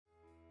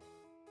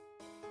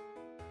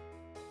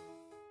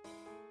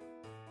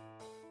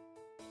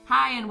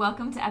Hi, and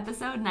welcome to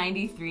episode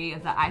 93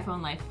 of the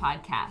iPhone Life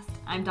podcast.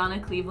 I'm Donna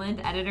Cleveland,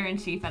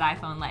 editor-in-chief at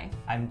iPhone Life.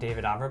 I'm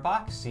David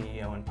Averbach,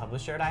 CEO and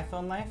publisher at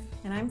iPhone Life.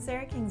 And I'm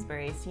Sarah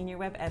Kingsbury, senior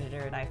web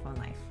editor at iPhone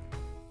Life.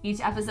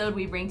 Each episode,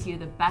 we bring to you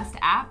the best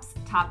apps,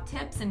 top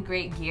tips, and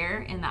great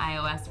gear in the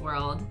iOS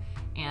world.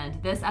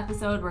 And this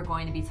episode, we're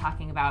going to be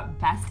talking about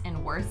best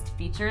and worst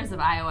features of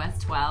iOS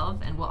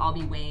 12, and we'll all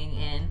be weighing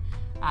in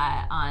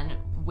on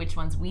which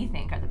ones we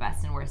think are the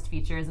best and worst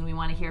features, and we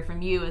want to hear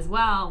from you as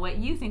well, what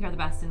you think are the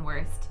best and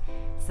worst.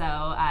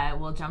 So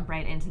we'll jump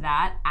right into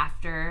that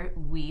after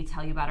we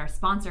tell you about our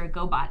sponsor,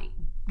 GoBuddy.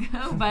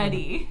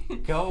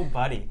 GoBuddy.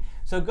 GoBuddy.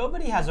 So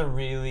GoBuddy has a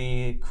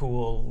really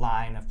cool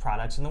line of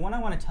products, and the one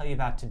I want to tell you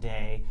about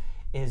today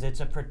is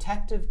it's a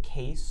protective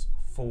case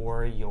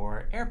for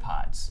your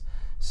AirPods.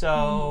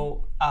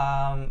 So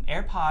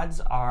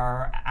AirPods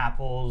are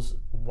Apple's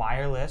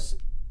wireless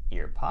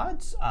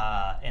earpods,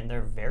 and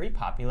they're very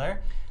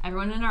popular.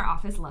 Everyone in our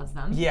office loves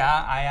them.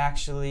 Yeah,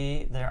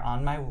 they're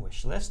on my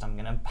wish list. I'm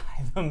gonna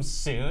buy them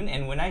soon,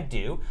 and when I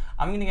do,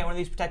 I'm gonna get one of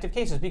these protective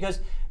cases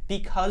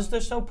because they're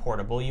so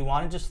portable. You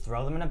want to just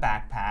throw them in a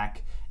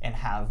backpack and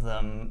have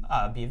them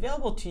be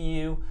available to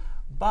you,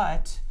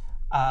 but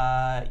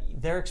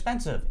they're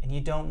expensive and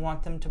you don't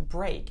want them to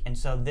break. And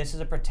so this is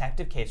a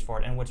protective case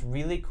for it. And what's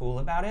really cool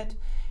about it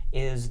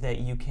is that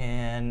you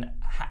can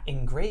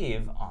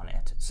engrave on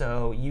it.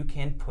 So you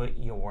can put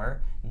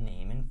your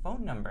name and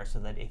phone number so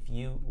that if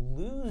you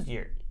lose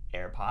your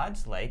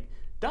AirPods, like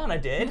Donna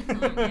did,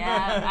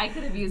 yeah, I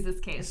could have used this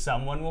case.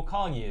 Someone will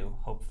call you,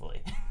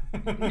 hopefully.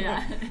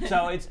 Yeah.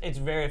 So it's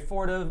very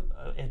affordable.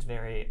 It's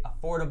very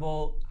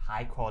affordable,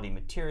 high quality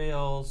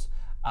materials.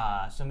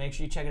 So make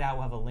sure you check it out.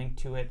 We'll have a link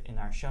to it in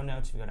our show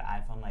notes if you go to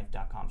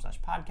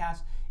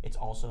iPhoneLife.com/podcast. It's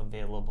also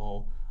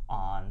available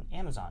on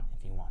Amazon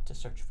if you want to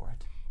search for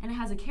it. And it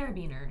has a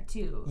carabiner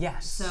too.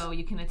 Yes. So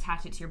you can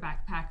attach it to your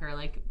backpack or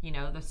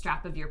the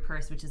strap of your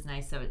purse, which is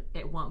nice so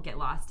it won't get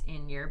lost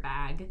in your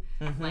bag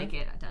like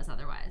it does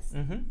otherwise.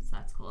 So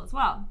that's cool as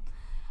well.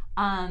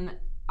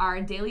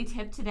 Our daily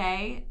tip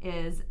today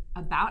is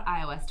about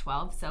iOS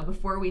 12. So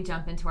before we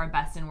jump into our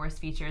best and worst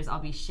features, I'll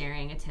be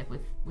sharing a tip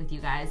with you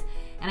guys.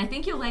 And I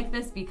think you'll like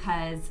this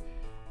because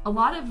a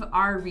lot of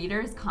our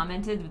readers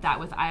commented that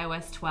with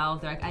iOS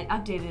 12, they're like, I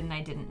updated and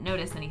I didn't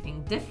notice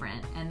anything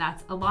different. And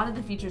that's a lot of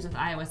the features with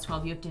iOS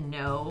 12, you have to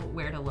know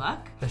where to look.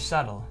 They're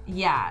subtle.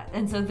 Yeah,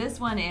 and so this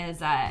one is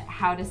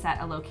how to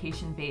set a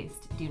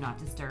location-based do not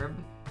disturb,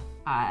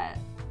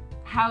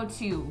 how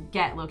to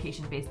get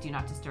location-based do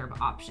not disturb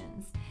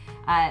options.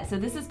 So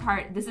this is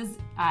part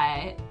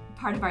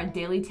of our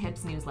daily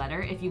tips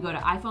newsletter. If you go to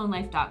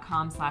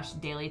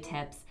iPhoneLife.com/daily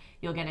tips,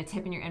 you'll get a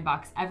tip in your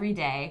inbox every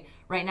day.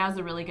 Right now is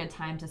a really good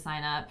time to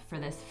sign up for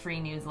this free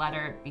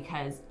newsletter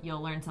because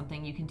you'll learn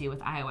something you can do with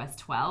iOS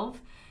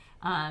 12.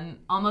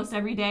 Almost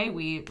every day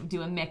we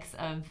do a mix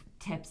of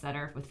tips that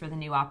are for the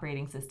new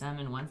operating system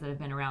and ones that have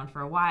been around for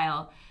a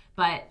while.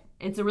 But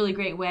it's a really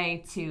great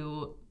way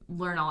to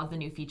learn all of the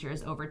new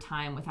features over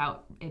time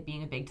without it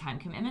being a big time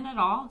commitment at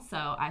all.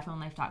 So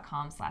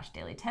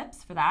iPhoneLife.com/daily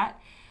tips for that.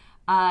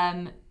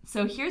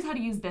 So here's how to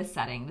use this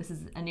setting. This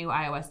is a new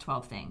iOS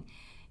 12 thing.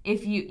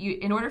 If you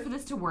in order for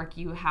this to work,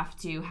 you have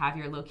to have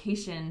your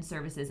location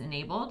services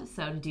enabled.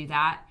 So to do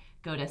that,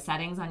 go to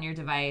settings on your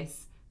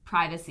device,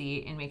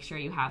 privacy, and make sure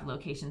you have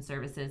location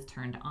services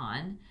turned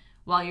on.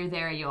 While you're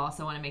there, you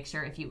also want to make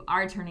sure if you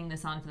are turning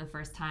this on for the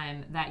first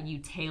time that you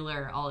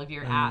tailor all of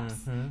your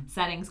apps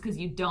settings, because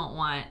you don't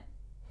want,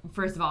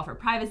 first of all, for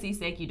privacy's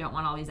sake, you don't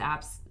want all these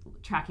apps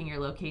tracking your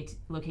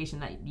location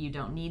that you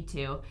don't need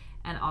to.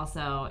 And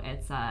also,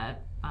 it's a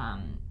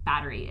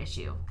battery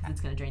issue because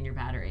it's going to drain your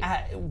battery.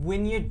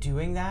 When you're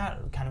doing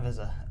that, kind of as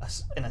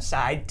an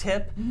aside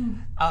tip,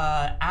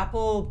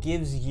 Apple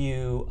gives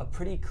you a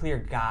pretty clear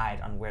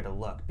guide on where to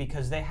look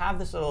because they have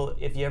this little,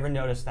 if you ever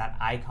notice that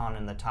icon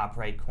in the top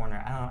right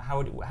corner, I don't know,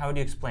 how would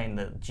you explain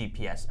the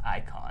GPS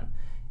icon?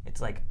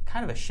 It's like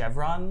kind of a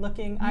chevron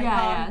looking icon.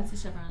 Yeah, it's a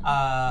chevron.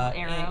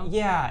 Arrow.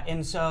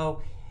 And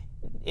so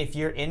if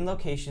you're in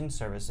location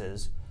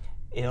services,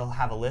 it'll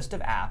have a list of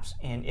apps,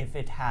 and if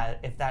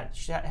that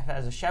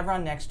has a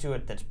chevron next to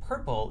it that's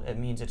purple, it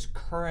means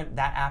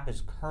that app is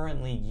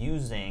currently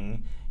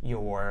using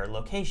your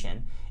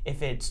location.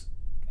 If it's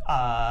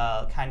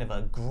kind of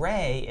a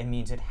gray, it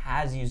means it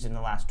has used in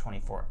the last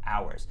 24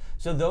 hours.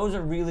 So those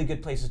are really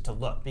good places to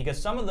look because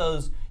some of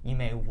those you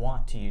may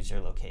want to use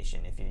your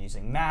location. If you're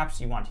using Maps,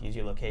 you want to use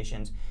your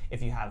locations.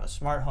 If you have a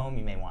smart home,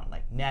 you may want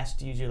like Nest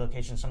to use your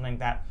location, something like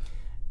that.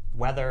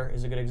 Weather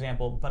is a good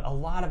example, but a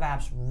lot of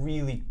apps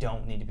really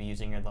don't need to be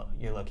using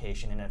your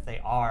location, and if they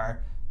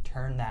are,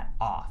 turn that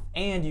off.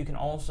 And you can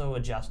also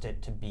adjust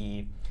it to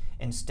be,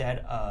 instead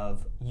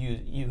of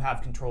you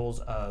have controls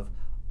of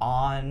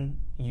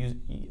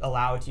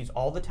allow it to use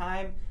all the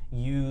time,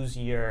 use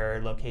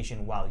your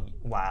location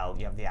while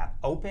you have the app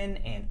open,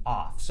 and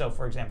off. So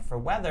for example, for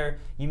weather,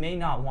 you may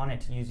not want it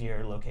to use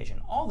your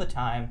location all the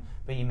time,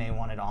 but you may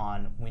want it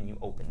on when you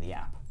open the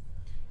app.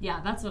 Yeah,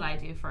 that's what I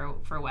do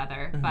for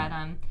weather. But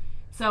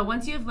So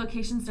once you have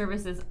location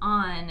services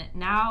on,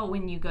 now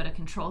when you go to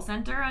Control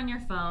Center on your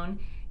phone,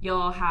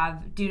 you'll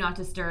have Do Not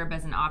Disturb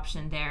as an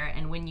option there.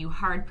 And when you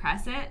hard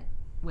press it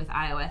with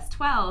iOS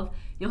 12,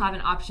 you'll have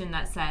an option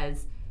that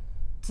says,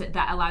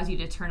 that allows you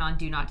to turn on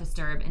Do Not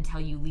Disturb until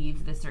you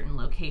leave the certain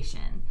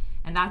location.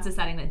 And that's a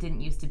setting that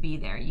didn't used to be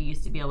there. You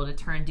used to be able to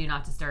turn Do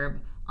Not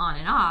Disturb on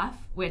and off,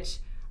 which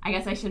I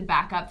guess I should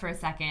back up for a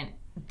second.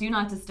 Do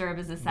Not Disturb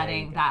is a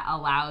setting that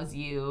allows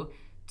you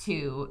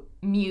to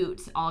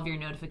mute all of your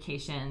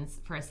notifications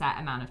for a set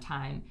amount of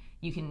time.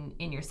 You can,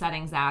 in your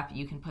settings app,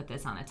 you can put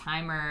this on a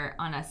timer,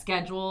 on a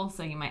schedule.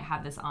 So you might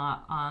have this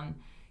on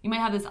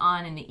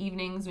in the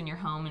evenings when you're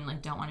home and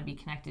like don't want to be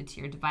connected to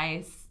your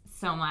device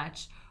so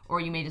much, or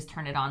you may just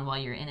turn it on while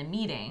you're in a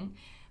meeting.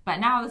 But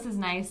now this is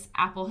nice.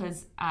 Apple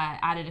has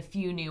added a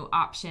few new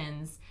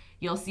options.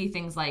 You'll see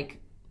things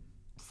like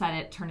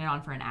turn it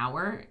on for an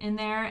hour in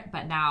there.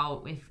 But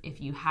now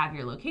if you have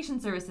your location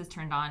services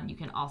turned on, you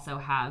can also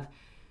have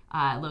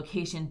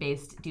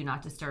location-based Do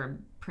Not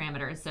Disturb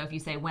parameters. So if you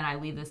say, when I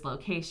leave this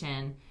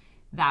location,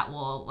 that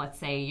will, let's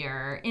say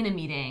you're in a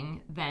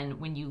meeting, then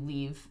when you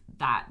leave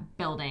that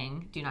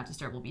building, Do Not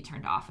Disturb will be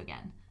turned off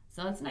again.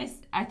 So that's nice.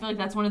 I feel like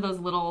that's one of those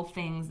little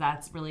things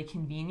that's really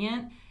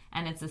convenient,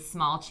 and it's a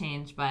small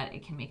change, but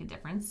it can make a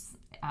difference.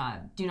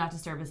 Do Not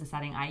Disturb is a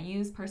setting I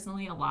use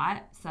personally a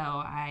lot, so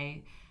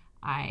I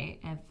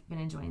have been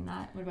enjoying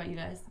that. What about you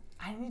guys?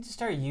 I need to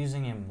start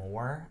using it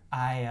more.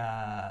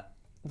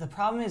 The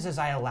problem is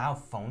I allow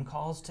phone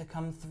calls to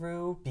come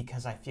through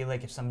because I feel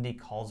like if somebody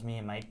calls me,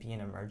 it might be an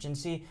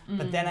emergency,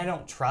 but then I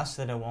don't trust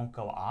that it won't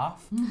go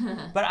off.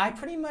 But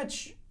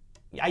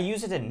I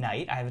use it at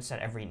night. I have it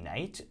set every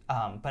night.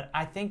 But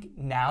I think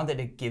now that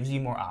it gives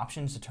you more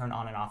options to turn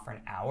on and off for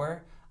an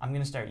hour, I'm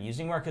going to start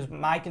using more, because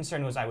my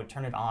concern was I would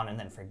turn it on and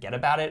then forget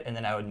about it, and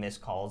then I would miss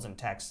calls and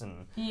texts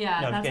and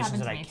notifications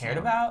that I cared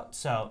about.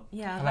 So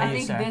I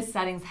think this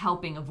setting's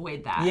helping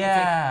avoid that.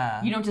 Yeah. It's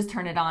like you don't just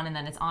turn it on and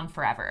then it's on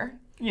forever,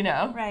 you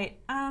know? Right.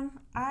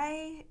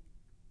 I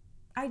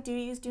do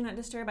use Do Not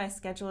Disturb. I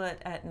schedule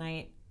it at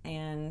night,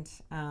 and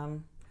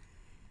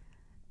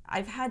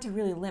I've had to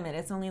really limit.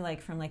 It's only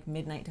like from like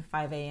midnight to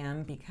 5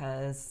 a.m.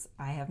 because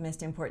I have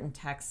missed important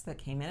texts that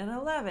came in at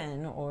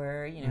 11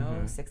 or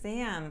 6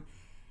 a.m.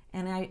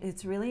 And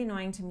it's really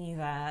annoying to me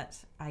that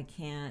I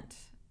can't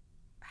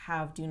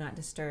have Do Not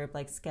Disturb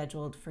like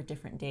scheduled for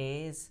different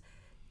days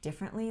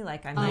differently.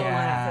 Like I might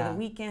want it for the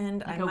weekend.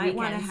 Like I might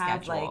want to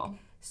have schedule. like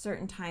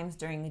certain times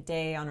during the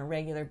day on a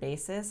regular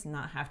basis and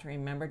not have to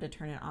remember to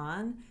turn it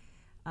on.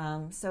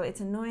 So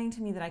it's annoying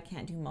to me that I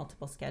can't do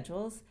multiple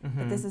schedules,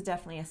 but this is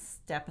definitely a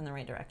step in the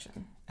right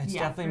direction. It's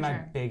definitely my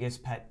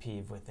biggest pet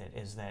peeve with it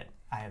is that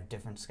I have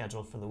different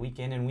schedules for the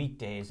weekend and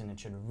weekdays, and it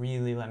should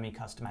really let me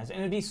customize it.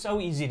 And it'd be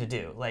so easy to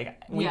do.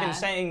 Like, we've been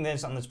saying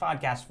this on this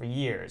podcast for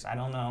years. I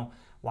don't know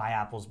why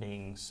Apple's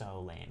being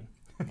so lame.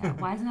 Yeah,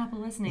 why isn't Apple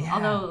listening? Yeah.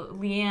 Although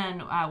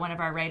Leanne, one of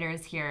our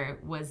writers here,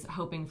 was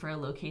hoping for a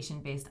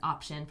location-based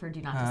option for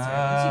Do Not Disturb,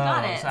 and she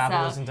got it. So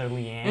Apple listened to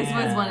Leanne. This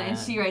was one, and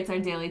she writes our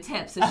daily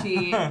tips. So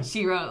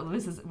she wrote,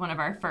 this is one of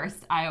our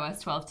first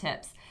iOS 12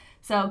 tips.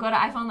 So go to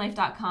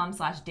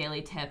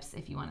iPhoneLife.com/daily tips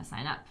if you want to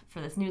sign up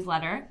for this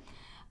newsletter.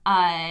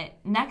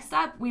 Next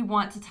up, we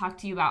want to talk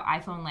to you about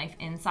iPhone Life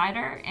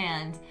Insider,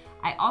 and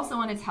I also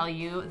want to tell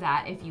you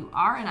that if you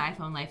are an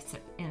iPhone Life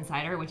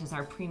Insider, which is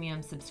our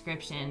premium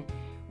subscription,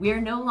 we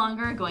are no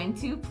longer going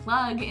to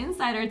plug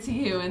Insider to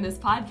you in this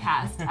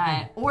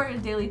podcast or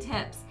daily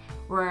tips.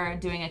 We're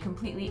doing a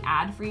completely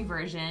ad-free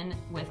version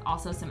with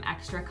also some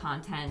extra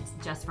content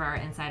just for our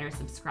Insider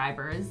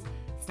subscribers,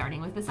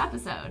 starting with this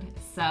episode.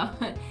 So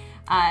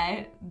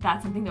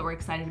that's something that we're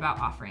excited about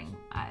offering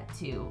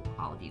to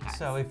all of you guys.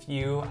 So if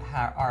you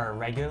are a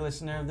regular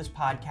listener of this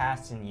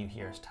podcast and you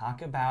hear us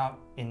talk about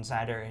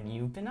Insider and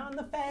you've been on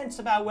the fence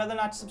about whether or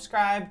not to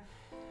subscribe,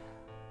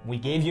 we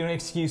gave you an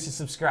excuse to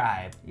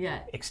subscribe.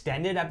 Yeah.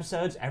 Extended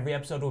episodes. Every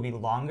episode will be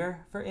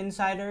longer for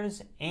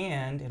Insiders,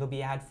 and it'll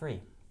be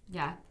ad-free.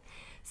 Yeah.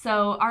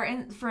 So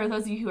for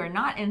those of you who are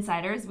not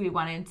Insiders, we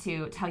wanted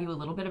to tell you a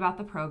little bit about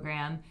the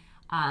program.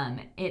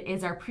 It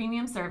is our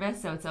premium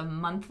service, so it's a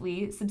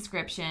monthly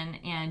subscription,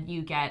 and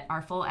you get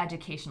our full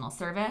educational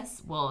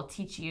service. We'll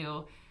teach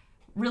you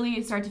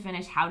really start to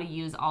finish how to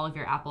use all of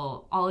your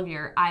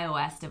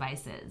iOS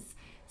devices.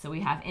 So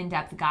we have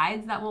in-depth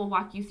guides that will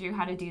walk you through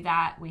how to do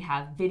that. We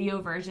have video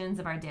versions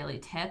of our daily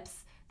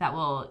tips that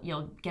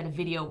you'll get a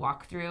video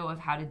walkthrough of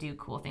how to do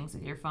cool things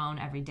with your phone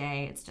every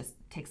day. It just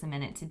takes a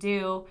minute to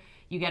do.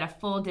 You get a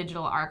full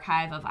digital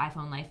archive of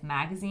iPhone Life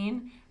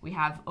magazine. We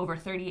have over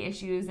 30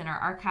 issues in our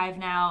archive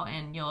now,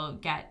 and you'll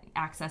get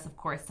access, of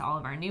course, to all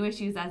of our new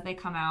issues as they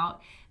come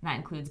out. And that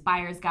includes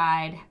buyer's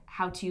guide,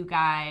 how-to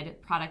guide,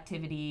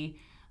 productivity,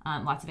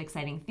 lots of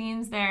exciting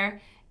themes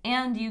there.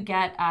 And you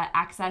get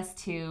access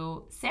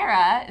to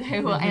Sarah,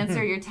 who will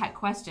answer your tech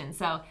questions.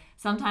 So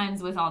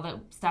sometimes with all the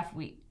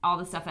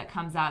stuff that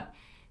comes up,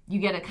 you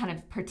get a kind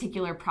of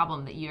particular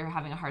problem that you're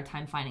having a hard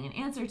time finding an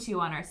answer to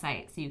on our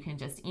site. So you can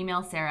just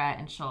email Sarah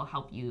and she'll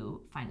help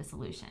you find a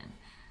solution.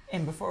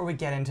 And before we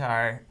get into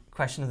our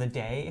question of the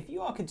day. If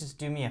you all could just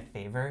do me a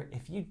favor,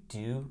 if you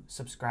do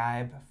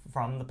subscribe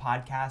from the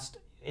podcast,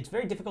 it's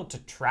very difficult to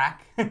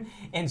track.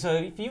 And so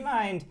if you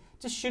mind,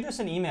 just shoot us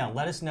an email.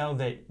 Let us know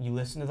that you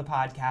listen to the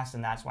podcast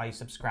and that's why you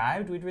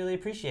subscribed. We'd really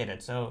appreciate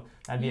it. So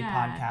that'd be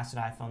at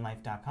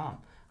podcast@iPhoneLife.com.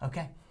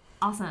 Okay.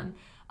 Awesome.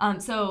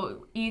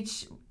 So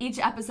each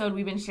episode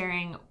we've been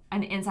sharing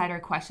an insider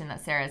question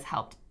that Sarah's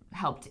helped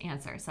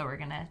answer. So we're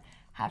gonna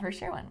have her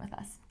share one with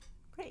us.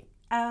 Great.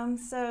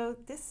 So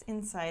this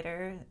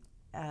insider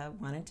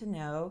wanted to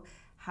know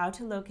how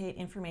to locate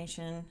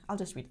information. I'll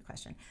just read the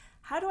question.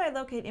 How do I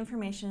locate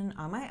information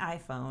on my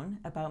iPhone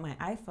about my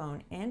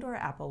iPhone and or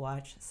Apple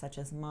Watch, such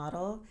as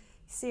model,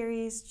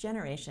 series,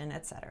 generation,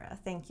 etc.?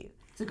 Thank you.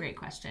 It's a great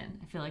question.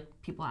 I feel like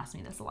people ask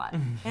me this a lot.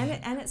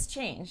 And it's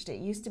changed. It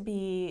used to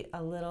be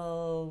a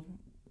little,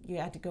 you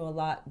had to go a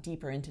lot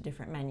deeper into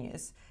different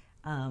menus.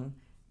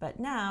 But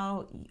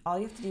now, all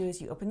you have to do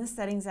is you open the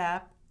Settings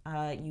app,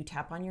 you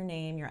tap on your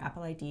name, your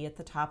Apple ID at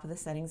the top of the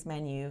Settings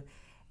menu,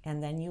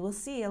 and then you will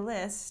see a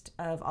list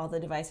of all the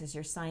devices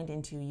you're signed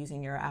into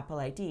using your Apple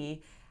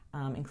ID,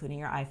 including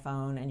your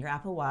iPhone and your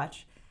Apple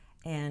Watch.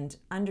 And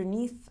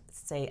underneath,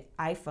 say,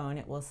 iPhone,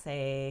 it will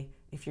say,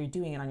 if you're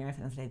doing it on your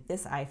iPhone, it'll say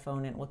this iPhone,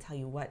 and it will tell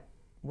you what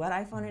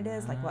iPhone it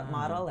is, like what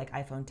model, like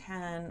iPhone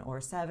 10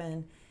 or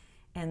 7.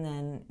 And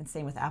then, and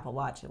same with Apple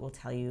Watch, it will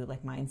tell you,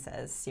 like mine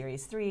says,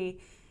 Series 3.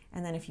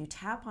 And then if you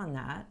tap on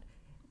that,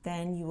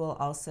 then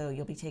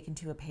you'll be taken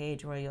to a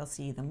page where you'll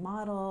see the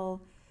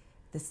model,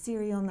 the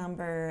serial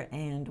number,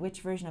 and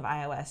which version of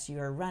iOS you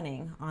are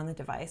running on the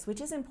device,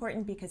 which is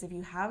important because if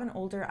you have an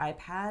older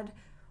iPad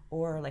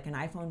or like an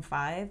iPhone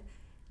 5,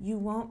 you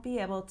won't be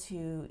able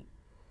to,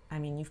 I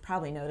mean, you've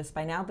probably noticed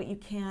by now, but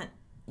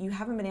you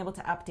haven't been able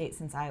to update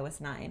since iOS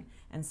 9.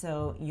 And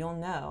so you'll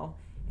know,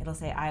 it'll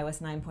say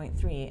iOS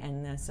 9.3,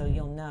 and so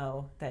you'll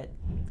know that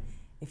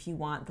if you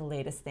want the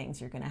latest things,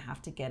 you're going to have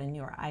to get a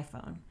newer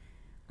iPhone.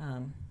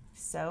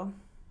 So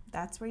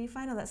that's where you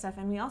find all that stuff.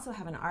 And we also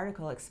have an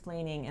article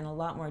explaining in a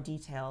lot more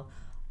detail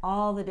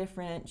all the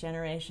different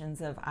generations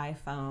of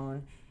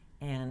iPhone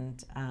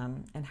and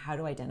how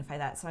to identify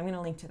that. So I'm going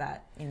to link to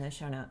that in the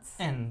show notes.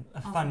 And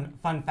a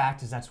fun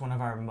fact is that's one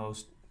of our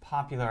most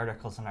popular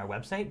articles on our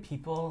website.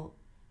 People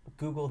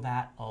Google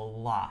that a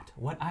lot.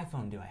 What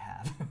iPhone do I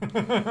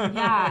have?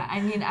 Yeah, I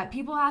mean,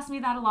 people ask me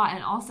that a lot,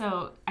 and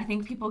also I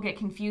think people get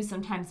confused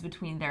sometimes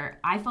between their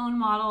iPhone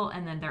model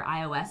and then their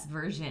iOS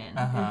version.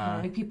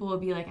 Like people will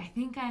be like, I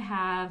think I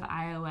have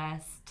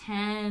iOS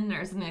 10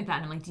 or something like that,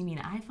 and I'm like, do you mean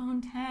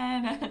iPhone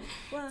 10?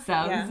 Well, so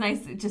yeah. It's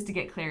nice just to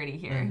get clarity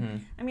here.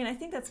 I mean, I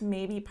think that's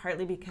maybe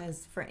partly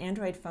because for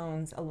Android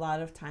phones, a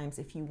lot of times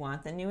if you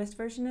want the newest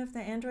version of the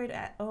Android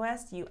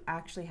OS, you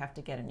actually have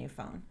to get a new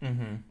phone.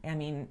 I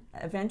mean,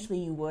 eventually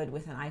you would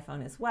with an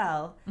iPhone as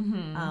well,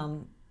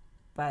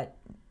 but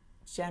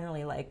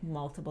generally like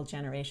multiple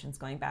generations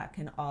going back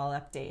can all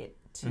update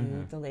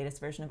to the latest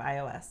version of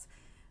iOS.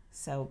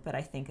 So, but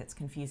I think it's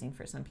confusing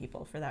for some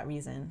people for that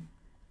reason.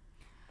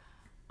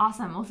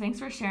 Awesome. Well, thanks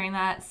for sharing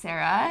that,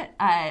 Sarah.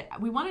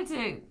 We wanted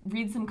to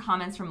read some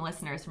comments from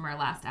listeners from our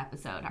last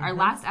episode. Our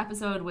last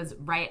episode was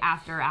right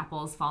after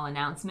Apple's fall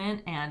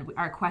announcement, and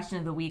our question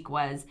of the week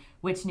was,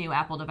 which new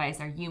Apple device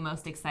are you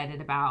most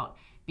excited about?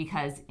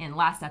 Because in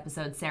last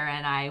episode, Sarah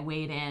and I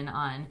weighed in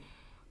on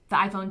the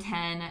iPhone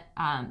 10,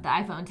 the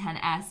iPhone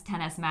 10s,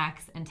 10s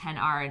Max, and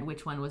 10R, and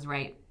which one was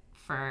right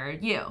for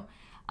you.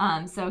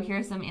 So here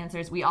are some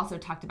answers. We also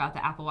talked about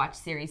the Apple Watch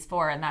Series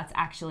 4, and that's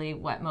actually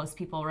what most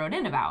people wrote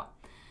in about.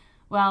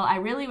 Well, I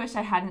really wish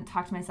I hadn't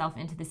talked myself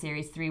into the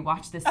Series 3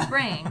 watch this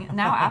spring.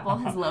 Now Apple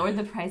has lowered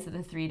the price of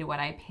the 3 to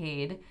what I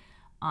paid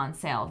on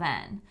sale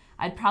then.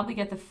 I'd probably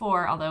get the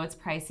 4, although it's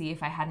pricey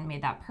if I hadn't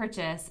made that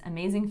purchase.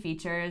 Amazing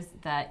features,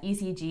 the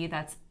ECG,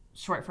 that's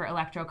short for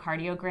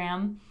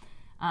electrocardiogram.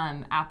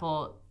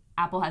 Apple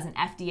has an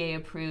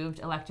FDA-approved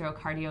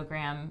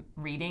electrocardiogram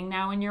reading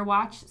now in your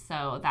watch,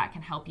 so that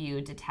can help you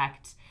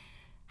detect.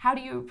 How do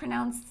you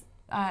pronounce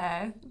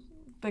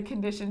the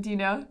condition? Do you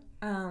know?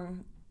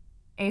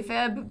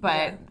 AFib,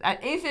 but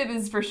AFib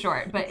is for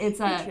short, but it's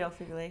atrial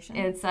fibrillation.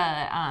 It's a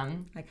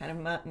I kind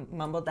of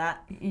mumbled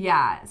that.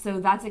 Yeah, so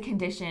that's a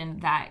condition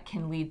that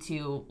can lead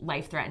to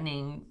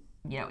life-threatening.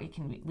 It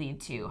can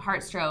lead to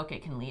heart stroke.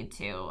 It can lead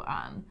to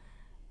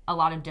a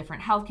lot of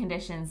different health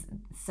conditions.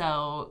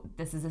 So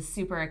this is a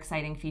super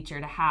exciting feature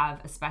to have,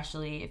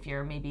 especially if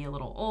you're maybe a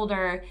little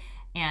older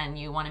and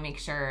you want to make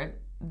sure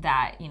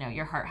that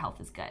your heart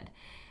health is good.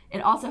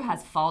 It also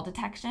has fall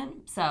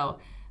detection. So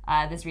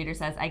this reader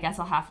says, I guess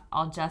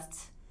I'll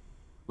just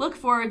look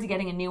forward to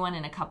getting a new one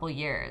in a couple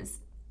years.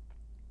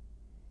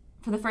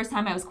 For the first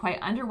time, I was quite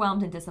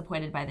underwhelmed and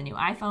disappointed by the new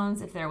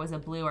iPhones. If there was a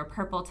blue or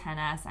purple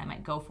 10s, I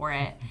might go for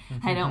it.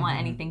 I don't want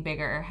anything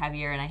bigger or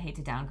heavier, and I hate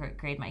to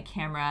downgrade my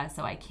camera,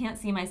 so I can't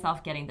see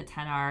myself getting the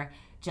 10R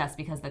just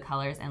because the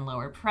colors and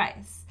lower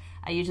price.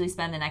 I usually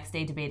spend the next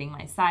day debating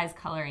my size,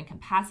 color, and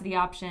capacity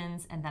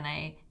options, and then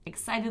I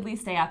excitedly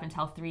stay up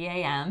until 3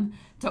 a.m.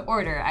 to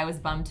order. I was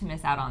bummed to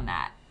miss out on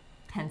that.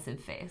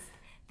 Pensive face.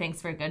 Thanks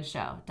for a good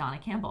show. Donna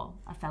Campbell,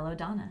 a fellow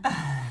Donna.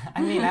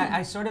 I mean,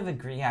 I sort of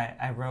agree.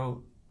 I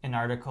wrote an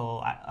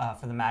article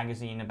for the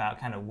magazine about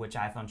kind of which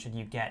iPhone should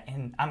you get,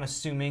 and I'm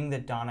assuming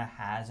that Donna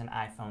has an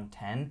iPhone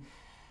 10.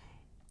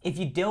 If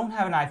you don't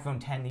have an iPhone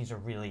 10, these are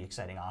really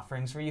exciting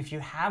offerings for you. If you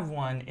have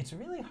one, it's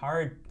really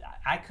hard.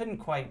 I couldn't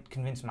quite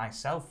convince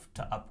myself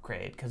to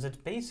upgrade because it's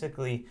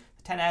basically,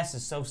 the 10S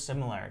is so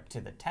similar to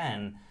the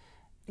 10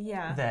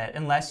 that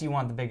unless you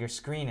want the bigger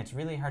screen, it's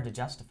really hard to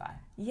justify.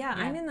 Yeah,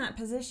 I'm in that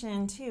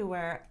position too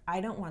where I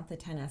don't want the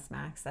 10S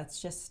Max.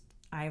 That's just,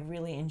 I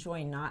really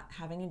enjoy not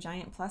having a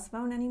giant Plus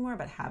phone anymore,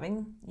 but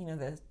having,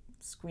 the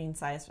screen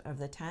size of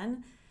the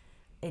 10.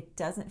 It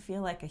doesn't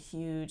feel like a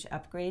huge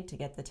upgrade to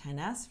get the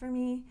 10S for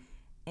me,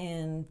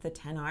 and the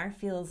 10R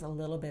feels a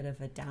little bit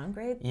of a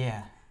downgrade.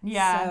 Yeah.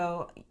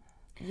 So,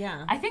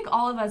 yeah. I think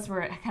all of us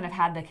kind of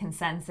had the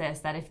consensus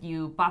that if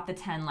you bought the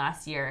 10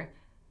 last year,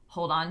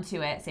 hold on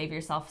to it, save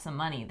yourself some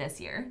money this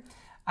year.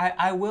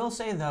 I will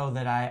say, though,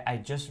 that I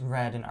just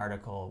read an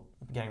article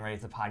getting ready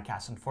for the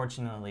podcast.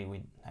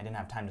 Unfortunately, I didn't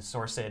have time to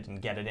source it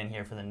and get it in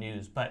here for the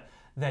news, but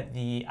that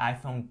the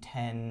iPhone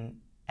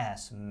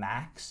 10S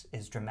Max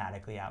is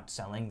dramatically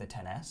outselling the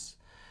 10S,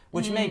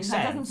 which makes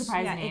sense. That doesn't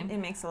surprise me. It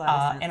makes a lot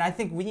of sense. And I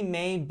think we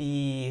may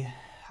be,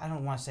 I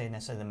don't want to say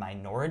necessarily the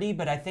minority,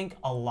 but I think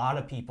a lot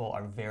of people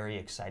are very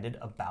excited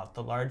about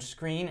the large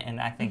screen, and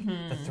I think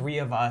the three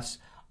of us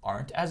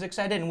aren't as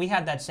excited. And we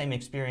had that same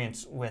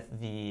experience with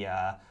the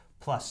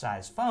plus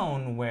size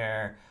phone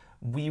where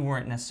we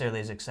weren't necessarily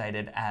as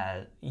excited,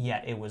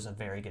 yet it was a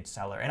very good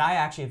seller. And I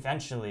actually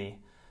eventually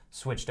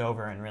switched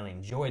over and really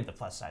enjoyed the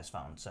plus size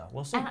phone. So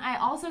we'll see. And I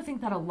also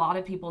think that a lot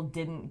of people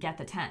didn't get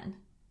the 10.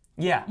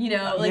 Yeah. In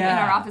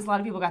our office, a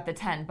lot of people got the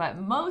 10, but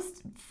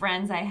most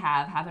friends I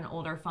have an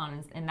older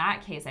phone. In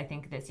that case, I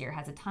think this year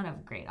has a ton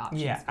of great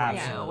options for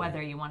you,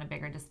 whether you want a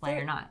bigger display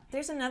or not.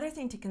 There's another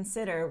thing to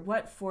consider.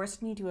 What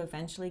forced me to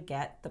eventually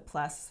get the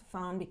Plus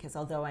phone, because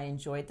although I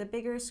enjoyed the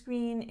bigger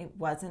screen, it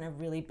wasn't a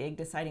really big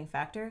deciding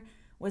factor,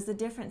 was the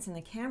difference in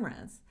the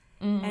cameras.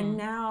 And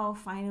now,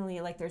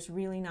 finally, there's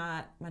really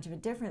not much of a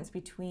difference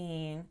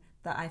between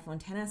the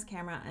iPhone XS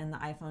camera and the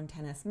iPhone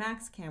XS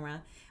Max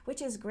camera,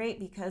 which is great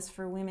because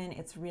for women,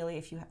 it's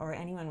really, or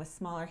anyone with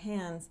smaller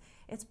hands,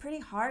 it's pretty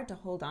hard to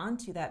hold on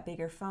to that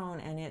bigger phone.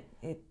 And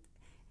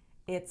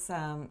it's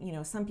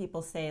some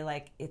people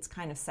say it's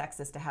kind of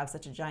sexist to have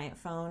such a giant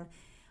phone,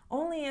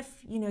 only if,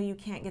 you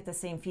can't get the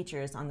same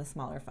features on the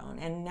smaller phone.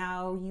 And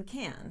now you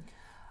can.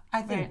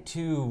 I think,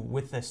 too,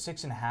 with the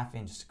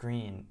 6.5-inch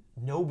screen,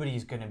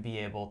 nobody's going to be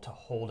able to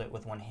hold it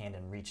with one hand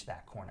and reach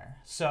that corner.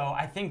 So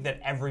I think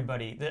that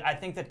I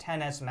think the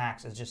 10S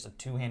Max is just a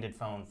two-handed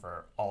phone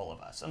for all of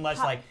us, unless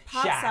pop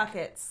Shaq.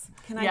 sockets.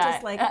 Can I just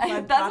plug that's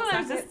pop what sockets? I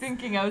was just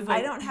thinking. I was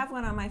I don't have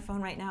one on my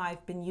phone right now.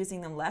 I've been using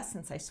them less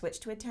since I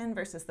switched to a 10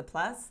 versus the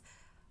Plus.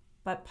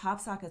 But pop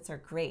sockets are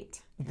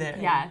great.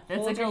 That's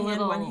hold your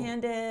hand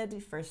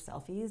one-handed for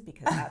selfies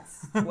because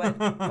that's what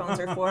phones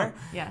are for.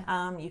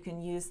 Yeah. You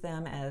can use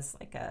them as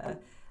a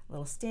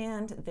little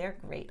stand. They're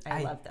great.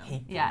 I love them.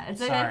 Hate them. Yeah, it's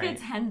like a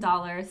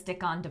 $10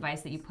 stick-on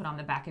device that you put on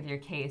the back of your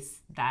case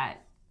that,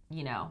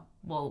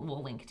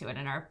 we'll link to it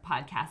in our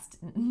podcast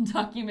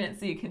document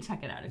so you can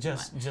check it out if you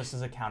want. Just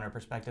as a counter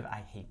perspective,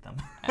 I hate them.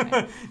 Okay.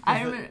 Go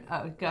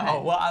ahead.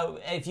 Oh, well,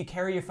 if you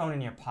carry your phone in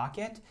your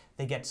pocket,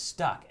 they get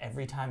stuck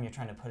every time you're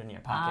trying to put it in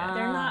your pocket.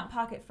 They're not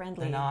pocket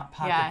friendly. They're not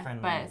pocket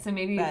friendly. But so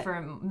maybe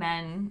for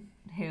men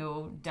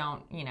who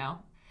don't,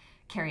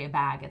 carry a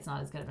bag, it's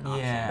not as good of an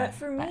option. Yeah. But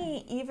for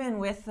me, even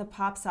with the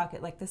pop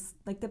socket,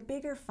 the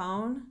bigger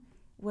phone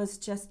was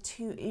just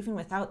too, even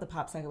without the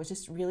pop socket, it was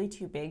just really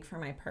too big for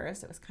my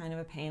purse. It was kind of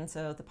a pain,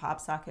 so the pop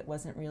socket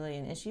wasn't really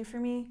an issue for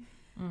me.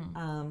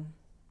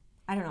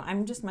 I don't know.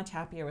 I'm just much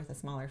happier with a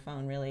smaller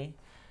phone, really.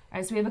 All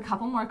right, so we have a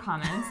couple more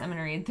comments I'm going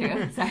to read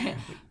through. Sorry.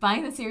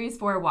 Buying the Series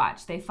 4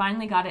 watch. They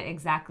finally got it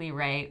exactly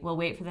right. We'll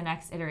wait for the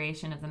next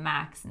iteration of the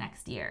Max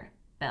next year.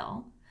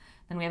 Bill.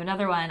 Then we have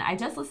another one. I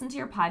just listened to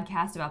your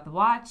podcast about the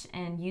watch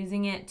and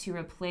using it to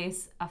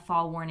replace a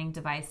fall warning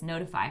device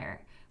notifier,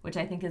 which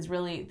I think is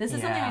really, this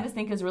is something I just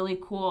think is really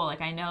cool.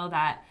 I know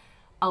that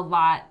a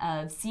lot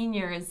of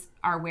seniors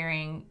are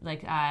wearing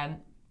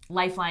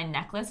Lifeline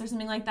necklace or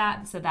something like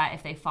that, so that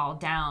if they fall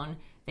down,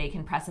 they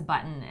can press a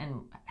button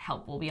and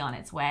help will be on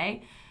its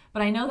way.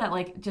 But I know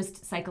that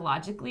just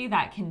psychologically,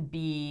 that can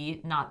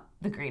be not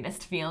the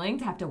greatest feeling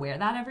to have to wear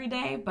that every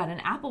day. But an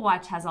Apple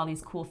Watch has all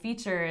these cool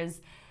features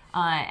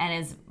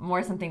and is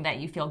more something that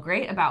you feel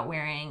great about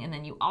wearing, and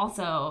then you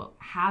also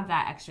have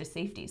that extra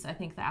safety. So I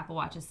think the Apple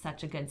Watch is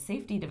such a good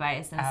safety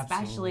device, and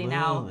especially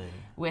now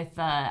with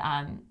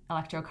the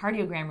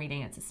electrocardiogram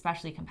reading, it's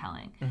especially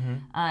compelling.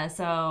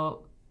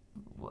 So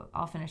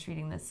I'll finish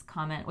reading this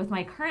comment. With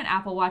my current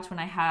Apple Watch, when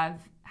I have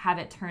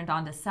it turned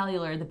on to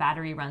cellular, the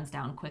battery runs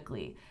down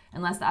quickly.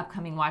 Unless the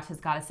upcoming watch has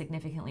got a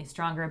significantly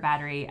stronger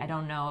battery, I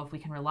don't know if we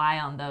can rely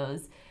on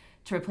those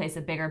to replace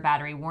a bigger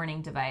battery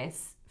warning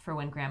device for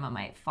when grandma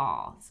might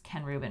fall.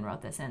 Ken Rubin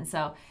wrote this in.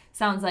 So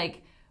sounds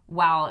like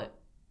while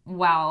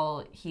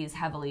while he's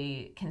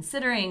heavily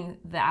considering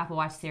the Apple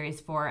Watch Series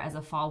 4 as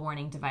a fall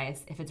warning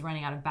device, if it's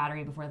running out of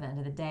battery before the end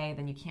of the day,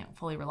 then you can't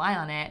fully rely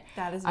on it.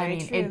 That is very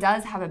true. It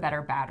does have a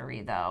better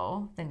battery,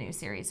 though, the new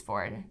Series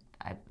 4,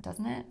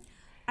 doesn't it?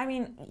 I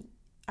mean,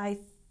 I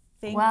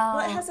think... Well,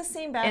 it has the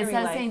same battery life. It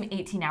says life. same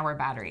 18-hour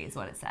battery is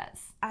what it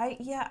says.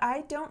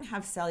 I don't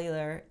have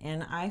cellular,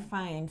 and I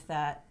find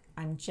that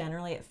I'm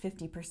generally at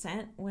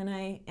 50% when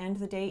I end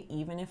the day,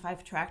 even if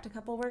I've tracked a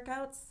couple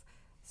workouts.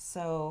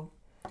 So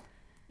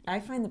I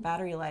find the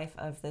battery life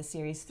of the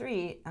Series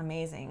 3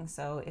 amazing.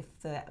 So if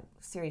the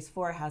Series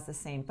 4 has the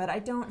same, but I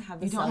don't have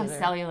the cellular. You don't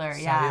have cellular,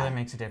 yeah. Cellular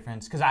makes a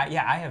difference. Because I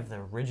have the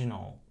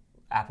original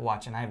Apple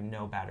Watch and I have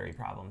no battery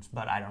problems,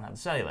 but I don't have the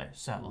cellular.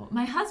 So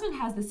my husband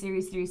has the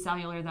Series 3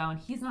 cellular though, and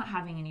he's not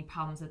having any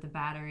problems with the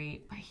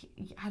battery. But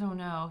I don't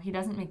know. He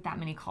doesn't make that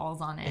many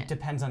calls on it. It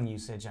depends on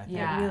usage, I think.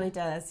 Yeah. It really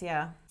does,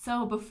 yeah.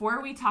 So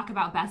before we talk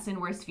about best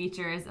and worst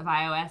features of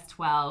iOS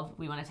 12,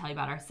 we want to tell you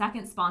about our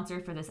second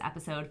sponsor for this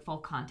episode, Full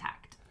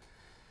Contact.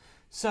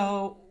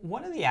 So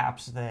one of the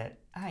apps that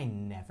I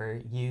never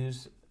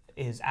use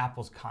is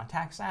Apple's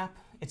Contacts app.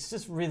 It's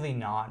just really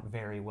not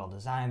very well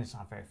designed. It's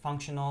not very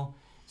functional.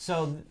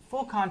 So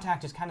Full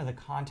Contact is kind of the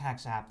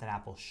contacts app that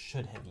Apple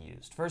should have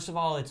used. First of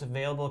all, it's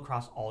available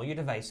across all your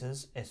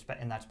devices,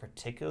 and that's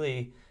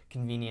particularly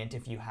convenient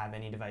if you have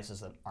any devices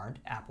that aren't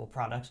Apple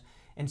products.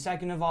 And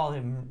second of all,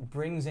 it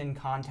brings in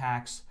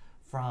contacts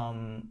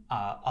from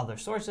other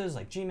sources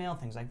like Gmail,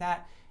 things like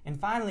that. And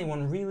finally,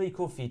 one really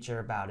cool feature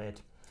about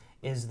it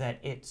is that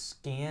it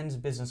scans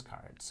business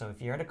cards. So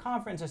if you're at a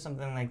conference or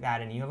something like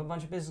that and you have a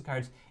bunch of business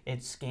cards,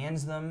 it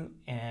scans them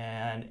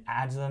and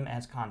adds them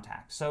as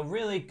contacts. So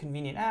really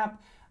convenient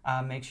app.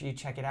 Make sure you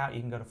check it out.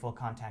 You can go to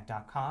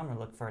fullcontact.com or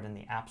look for it in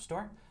the App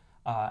Store.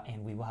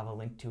 And we will have a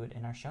link to it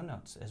in our show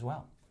notes as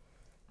well.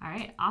 All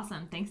right,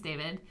 awesome. Thanks,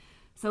 David.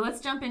 So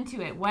let's jump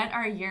into it. What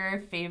are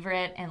your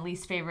favorite and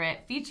least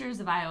favorite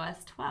features of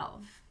iOS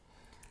 12?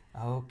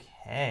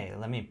 Okay,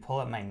 let me pull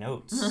up my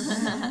notes.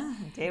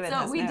 David So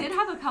has we notes. did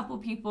have a couple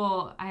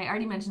people, I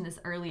already mentioned this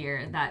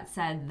earlier, that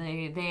said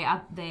they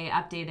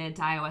updated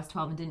to iOS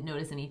 12 and didn't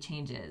notice any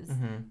changes.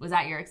 Mm-hmm. Was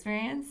that your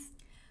experience?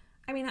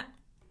 I mean,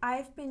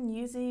 I've been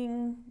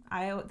using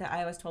the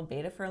iOS 12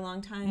 beta for a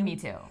long time. Me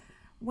too.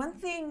 One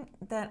thing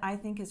that I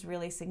think is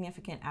really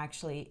significant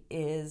actually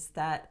is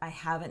that I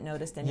haven't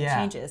noticed any Yeah.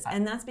 changes.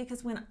 And that's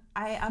because when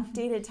I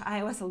updated to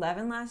iOS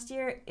 11 last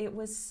year, it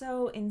was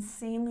so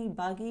insanely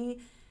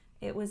buggy.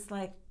 It was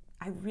like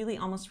I really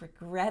almost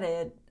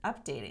regretted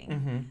updating.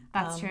 Mm-hmm.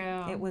 That's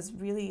true. It was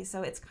really,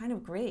 so it's kind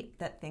of great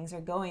that things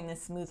are going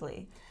this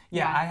smoothly.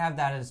 Yeah, Yeah. I have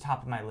that as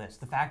top of my list.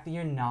 The fact that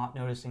you're not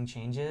noticing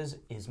changes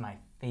is my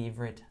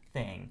favorite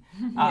thing.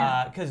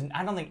 Because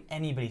I don't think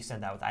anybody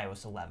said that with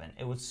iOS 11.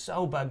 It was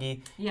so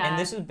buggy. Yeah. And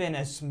this has been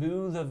as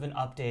smooth of an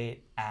update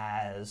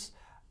as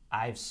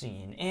I've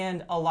seen.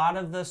 And a lot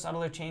of the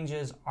subtler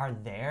changes are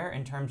there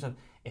in terms of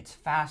it's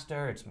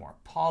faster, it's more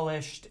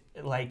polished.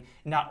 Like,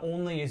 not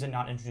only is it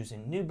not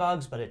introducing new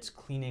bugs, but it's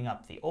cleaning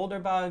up the older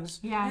bugs.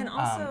 Yeah. And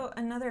also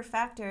another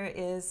factor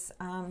is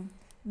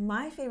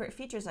my favorite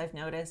features I've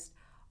noticed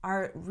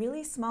are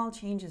really small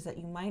changes that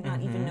you might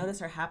not even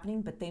notice are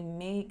happening, but they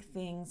make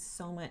things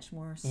so much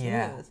more smooth.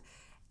 Yeah.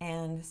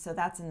 And so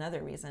that's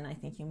another reason I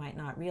think you might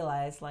not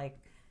realize, like,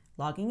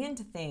 logging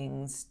into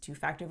things,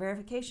 two-factor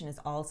verification is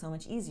all so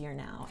much easier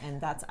now, and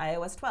that's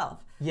iOS 12.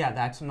 Yeah,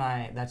 that's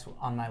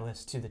on my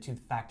list too, the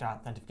two-factor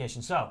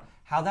authentication. So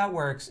how that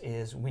works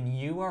is when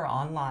you are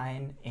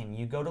online and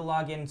you go to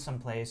log in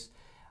someplace,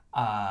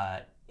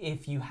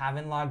 if you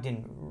haven't logged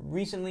in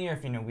recently or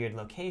if you're in a weird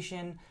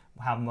location,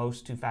 how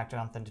most two-factor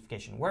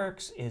authentication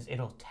works is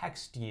it'll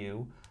text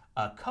you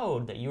a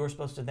code that you are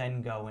supposed to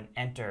then go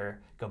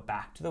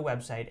back to the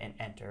website and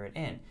enter it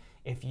in.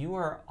 If you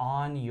are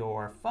on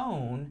your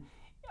phone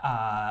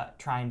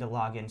trying to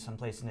log in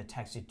someplace and it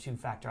texts you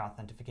two-factor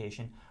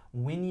authentication,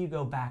 when you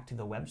go back to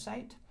the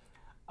website,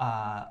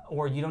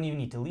 or you don't even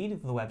need to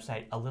leave the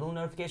website, a little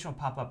notification will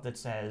pop up that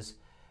says,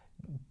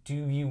 do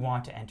you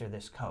want to enter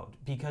this code?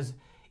 Because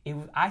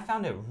I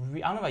found it, I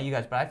don't know about you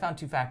guys, but I found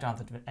two-factor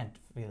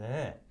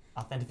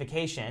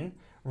authentication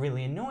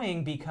really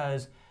annoying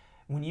because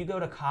when you go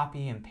to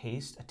copy and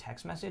paste a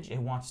text message, it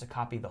wants to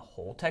copy the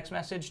whole text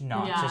message,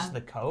 not just the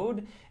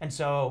code. And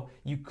so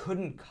you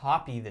couldn't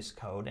copy this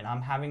code, and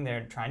I'm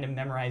trying to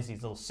memorize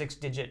these little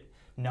 6-digit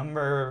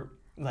number,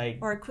 like...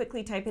 Or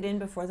quickly type it in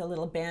before the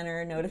little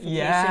banner notification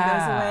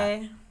goes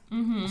away.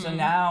 Mm-hmm. So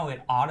now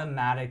it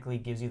automatically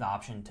gives you the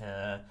option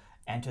to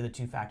enter the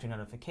two-factor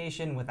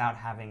notification without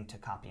having to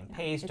copy and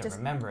paste or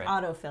remember it.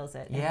 Autofills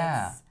it.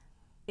 Yeah.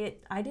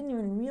 I didn't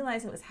even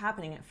realize it was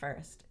happening at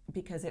first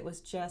because it was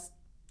just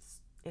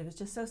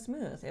so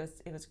smooth.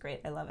 It was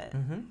great. I love it.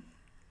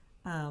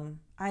 Mm-hmm.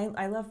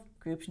 I love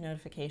group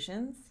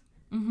notifications.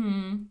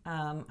 Mm-hmm.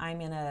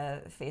 I'm in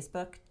a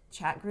Facebook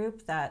chat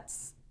group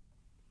that's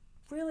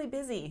really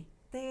busy.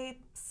 They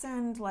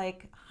send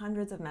like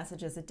hundreds of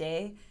messages a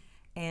day,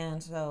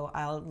 and so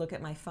I'll look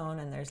at my phone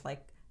and there's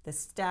like this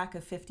stack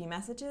of 50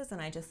 messages,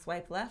 and I just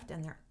swipe left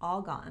and they're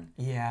all gone.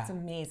 Yeah. It's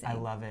amazing. I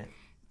love it.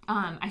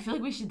 I feel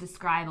like we should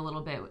describe a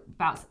little bit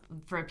about,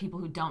 for people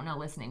who don't know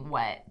listening,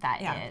 what that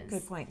is. Yeah,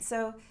 good point.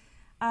 So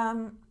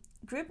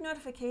group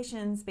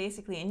notifications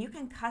basically, and you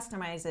can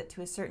customize it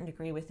to a certain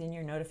degree within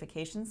your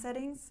notification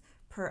settings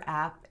per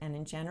app and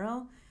in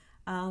general.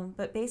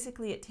 But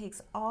basically it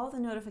takes all the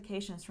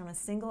notifications from a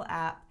single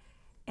app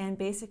and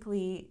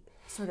basically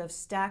sort of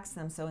stacks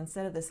them. So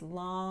instead of this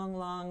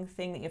long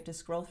thing that you have to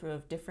scroll through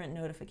of different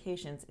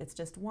notifications, it's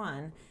just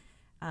one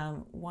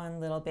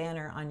little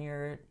banner in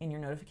your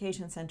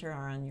notification center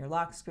or on your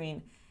lock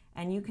screen.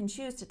 And you can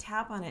choose to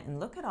tap on it and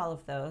look at all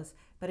of those.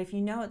 But if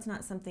you know it's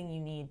not something you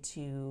need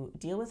to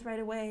deal with right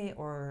away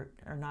or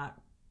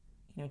not,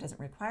 doesn't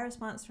require a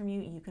response from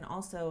you, you can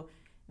also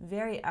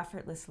very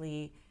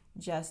effortlessly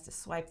just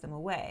swipe them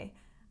away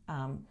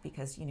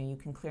because, you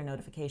can clear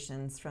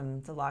notifications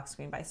from the lock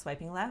screen by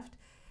swiping left.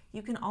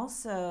 You can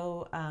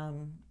also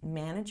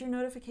manage your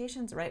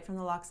notifications right from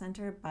the lock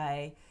center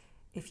by,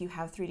 if you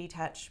have 3D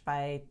touch,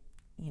 by,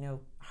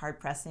 hard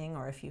pressing,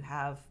 or if you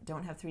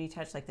don't have 3D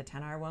touch like the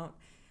 10R won't,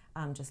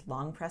 just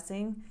long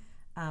pressing,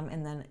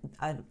 and then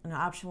an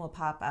option will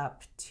pop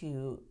up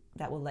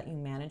that will let you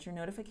manage your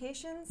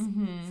notifications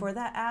for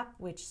that app,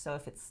 so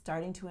if it's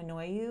starting to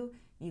annoy you,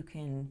 you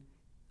can,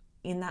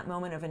 in that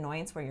moment of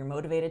annoyance where you're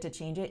motivated to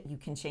change it, you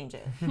can change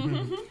it.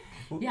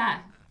 Yeah.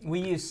 We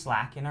use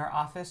Slack in our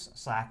office.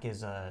 Slack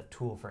is a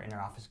tool for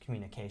inter-office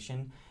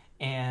communication,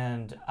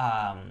 and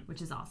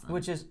which is awesome.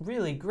 Which is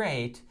really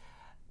great,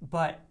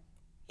 but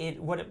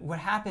what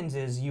happens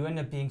is you end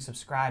up being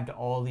subscribed to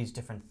all these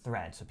different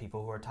threads. So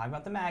people who are talking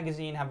about the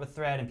magazine have a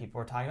thread, and people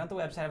who are talking about the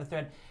website have a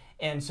thread.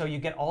 And so you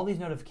get all these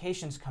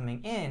notifications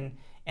coming in,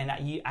 and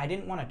I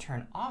didn't want to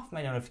turn off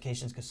my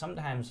notifications because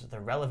sometimes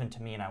they're relevant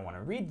to me and I want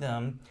to read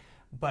them.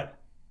 But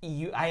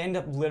I end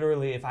up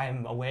literally, if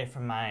I'm away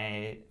from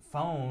my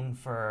phone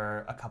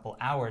for a couple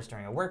hours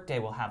during a workday,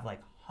 we'll have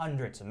like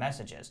hundreds of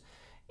messages.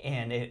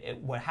 And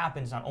what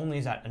happens, not only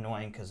is that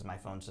annoying because my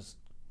phone's just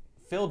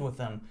filled with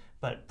them,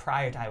 but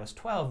prior to iOS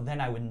 12,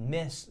 then I would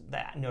miss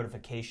the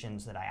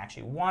notifications that I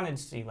actually wanted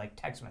to see, like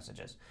text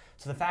messages.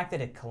 So the fact that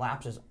it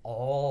collapses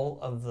all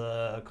of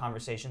the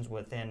conversations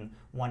within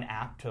one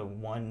app to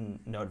one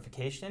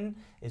notification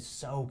is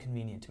so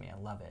convenient to me. I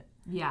love it.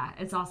 Yeah,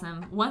 it's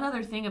awesome. One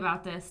other thing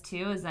about this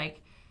too is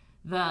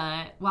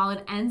while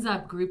it ends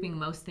up grouping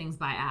most things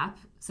by app,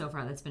 so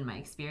far that's been my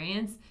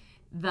experience,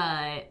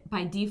 by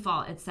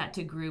default it's set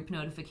to group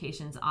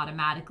notifications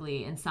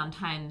automatically, and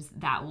sometimes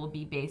that will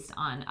be based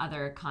on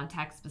other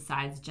contexts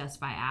besides just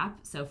by app.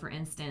 So for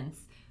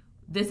instance,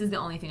 this is the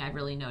only thing I've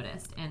really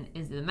noticed, and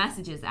is the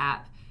Messages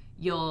app,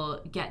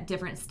 you'll get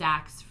different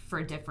stacks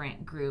for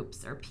different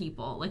groups or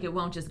people. Like it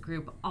won't just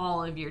group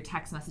all of your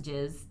text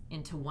messages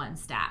into one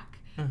stack.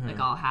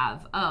 Like I'll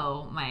have,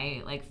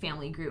 my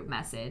family group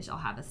message, I'll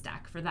have a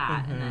stack for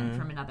that, and then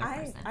from another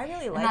person. I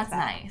really like that.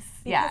 That's nice.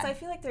 Because I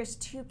feel like there's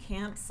two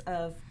camps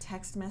of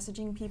text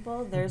messaging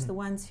people. There's the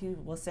ones who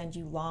will send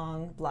you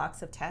long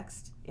blocks of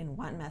text in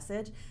one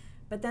message,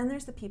 but then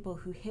there's the people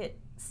who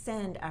hit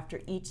send after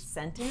each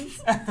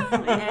sentence,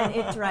 and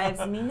it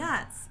drives me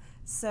nuts.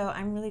 So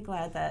I'm really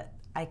glad that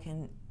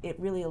it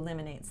really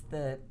eliminates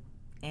the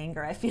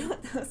anger I feel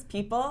at those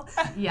people.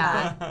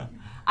 Yeah.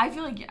 I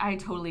feel like I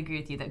totally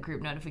agree with you that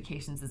group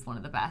notifications is one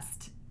of the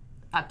best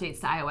updates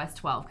to iOS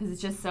 12 because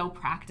it's just so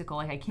practical.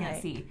 Like I can't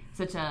see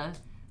such a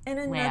And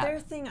another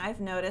thing I've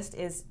noticed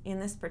is in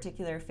this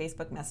particular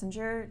Facebook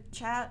Messenger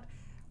chat,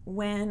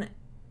 when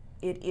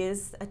it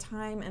is a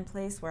time and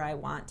place where I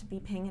want to be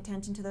paying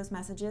attention to those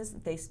messages,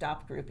 they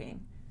stop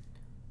grouping.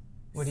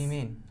 What do you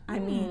mean? I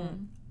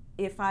mean,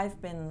 if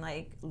I've been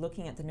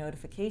looking at the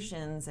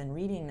notifications and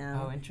reading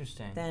them,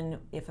 interesting. Then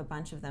if a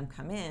bunch of them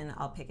come in,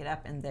 I'll pick it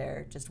up and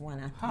they're just one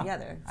after the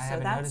other. I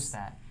haven't noticed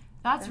that.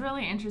 That's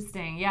really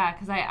interesting. Yeah,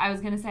 because I was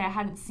going to say I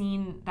hadn't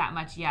seen that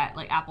much yet.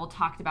 Like Apple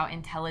talked about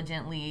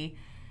intelligently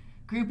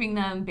grouping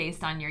them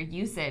based on your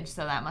usage,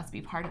 so that must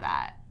be part of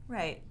that.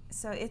 Right.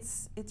 So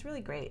it's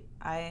really great.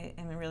 I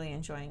am really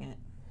enjoying it.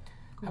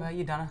 Cool. How about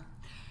you, Donna?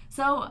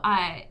 So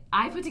I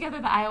put together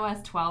the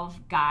iOS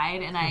 12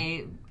 guide, and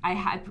I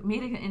had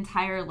made an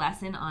entire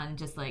lesson on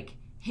just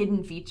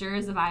hidden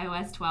features of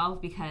iOS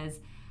 12 because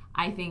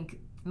I think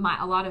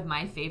a lot of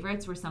my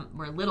favorites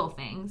were little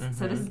things.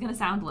 So this is going to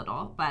sound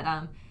little,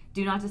 but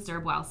Do Not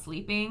Disturb while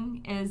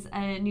sleeping is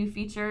a new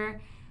feature.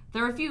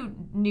 There are a few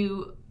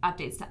new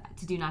updates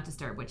to Do Not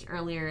Disturb, which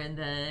earlier in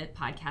the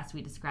podcast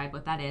we described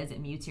what that is. It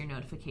mutes your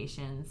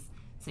notifications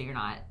so you're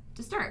not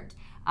disturbed.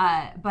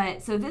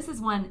 But so this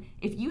is one,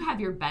 if you have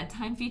your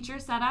bedtime feature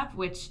set up,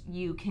 which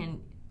you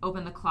can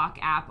open the clock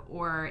app,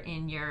 or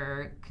in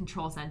your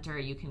control center,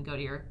 you can go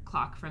to your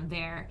clock from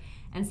there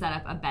and set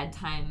up a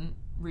bedtime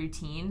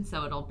routine.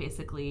 So it'll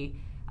basically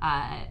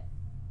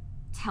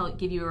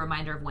give you a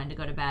reminder of when to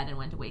go to bed and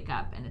when to wake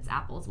up. And it's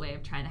Apple's way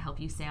of trying to help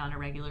you stay on a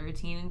regular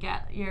routine and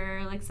get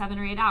your 7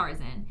 or 8 hours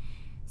in.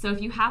 So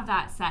if you have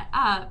that set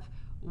up,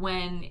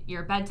 when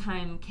your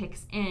bedtime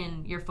kicks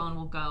in, your phone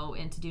will go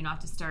into Do Not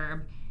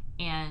Disturb,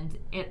 and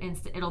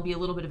it'll be a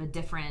little bit of a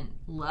different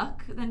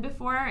look than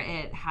before.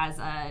 It has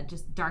a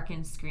just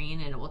darkened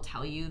screen, and it will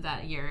tell you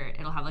that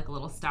it'll have like a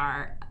little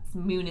star,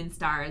 moon and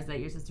stars, that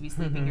you're supposed to be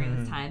sleeping during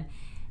this time.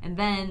 And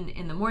then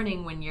in the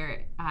morning when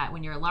your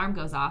alarm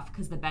goes off,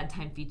 because the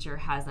bedtime feature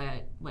has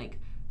a like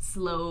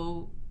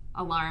slow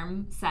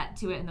alarm set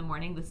to it in the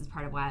morning. This is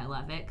part of why I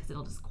love it, because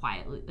it'll just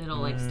it'll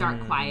like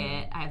start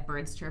quiet. I have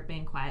birds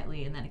chirping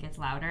quietly, and then it gets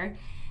louder.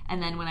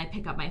 And then when I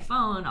pick up my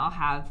phone, I'll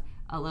have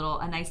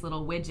a nice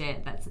little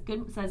widget that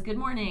says good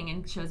morning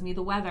and shows me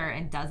the weather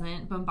and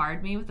doesn't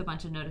bombard me with a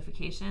bunch of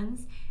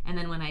notifications. And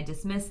then when I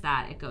dismiss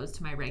that, it goes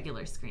to my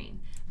regular screen.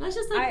 But that's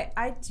just like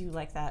I do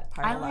like that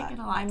part. I like it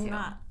a lot too.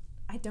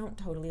 I don't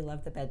totally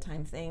love the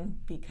bedtime thing,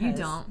 because you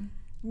don't.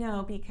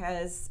 No,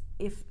 because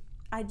if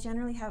I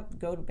generally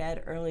go to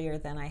bed earlier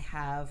than I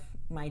have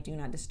my do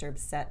not disturb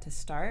set to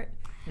start.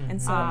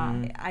 And so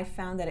I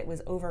found that it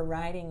was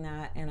overriding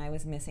that, and I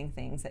was missing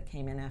things that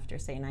came in after,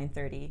 say,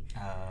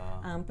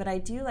 9:30. But I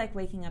do like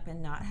waking up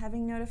and not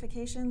having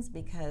notifications,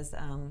 because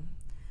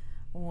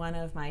one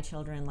of my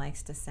children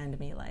likes to send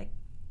me like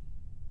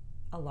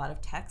a lot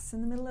of texts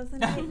in the middle of the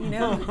night,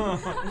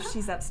 if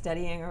she's up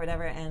studying or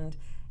whatever, and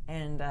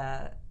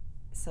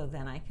so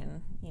then I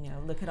can,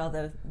 look at all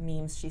the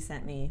memes she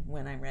sent me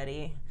when I'm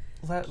ready.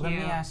 Let me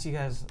ask you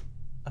guys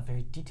a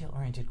very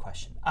detail-oriented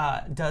question.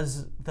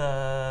 Does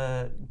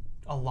the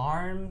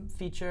alarm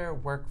feature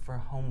work for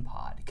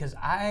HomePod? Because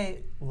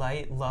I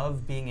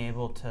love being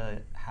able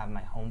to have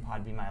my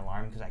HomePod be my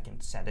alarm, because I can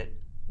set it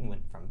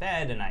from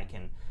bed, and I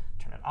can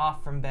turn it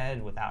off from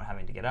bed without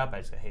having to get up. I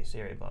just go, hey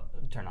Siri,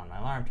 turn on my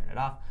alarm, turn it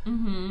off.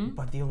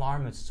 But the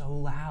alarm is so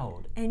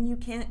loud. And you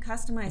can't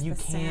customize the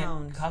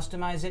sound. You can't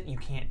customize it. You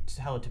can't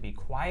tell it to be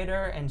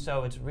quieter, and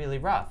so it's really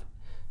rough.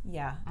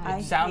 Yeah,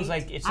 it sounds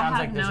like there's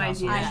no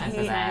solution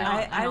to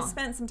that. I've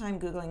spent some time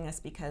Googling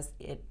this because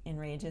it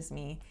enrages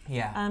me.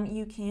 Yeah.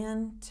 You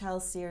can tell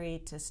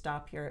Siri to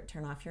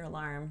turn off your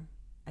alarm,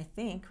 I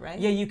think, right?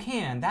 Yeah, you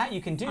can. That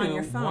you can do on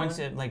your phone. Once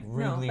it like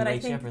rudely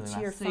wakes you up really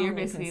loud. So you're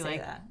basically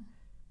like that.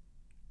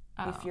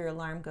 If your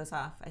alarm goes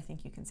off, I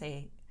think you can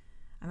say,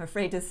 I'm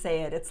afraid to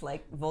say it, it's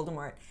like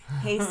Voldemort.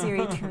 Hey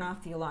Siri, turn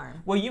off the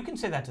alarm. Well, you can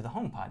say that to the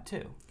HomePod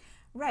too.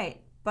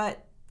 Right,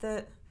 but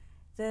the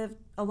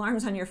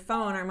alarms on your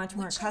phone are much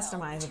more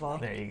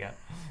customizable. There you go.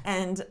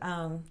 And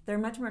they're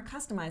much more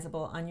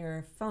customizable on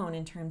your phone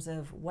in terms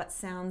of what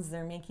sounds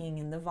they're making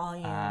and the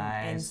volume.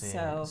 I see.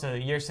 So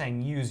you're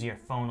saying use your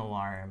phone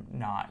alarm,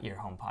 not your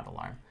HomePod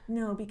alarm.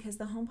 No, because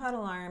the HomePod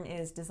alarm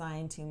is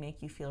designed to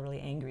make you feel really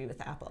angry with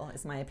Apple,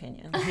 is my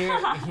opinion.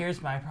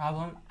 Here's my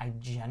problem. I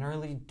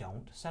generally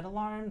don't set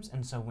alarms,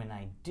 and so when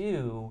I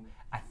do,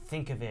 I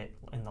think of it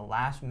in the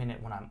last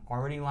minute when I'm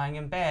already lying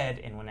in bed,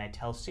 and when I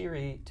tell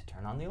Siri to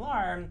turn on the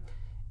alarm,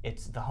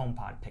 it's the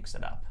HomePod picks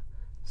it up.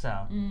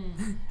 So,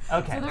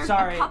 okay, so there's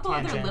sorry. A couple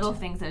other little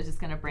things that I was just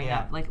going to bring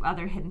up, like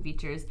other hidden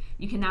features.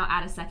 You can now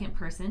add a second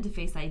person to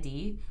Face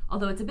ID,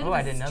 although it's a bit of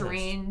a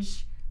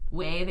strange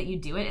way that you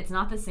do it. It's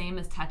not the same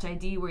as Touch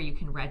ID, where you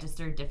can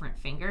register different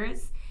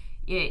fingers.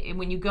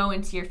 When you go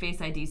into your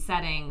Face ID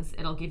settings,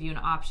 it'll give you an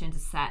option to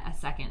set a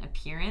second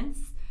appearance.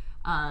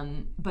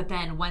 But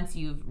then once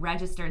you've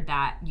registered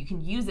that, you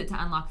can use it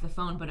to unlock the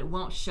phone, but it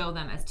won't show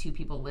them as two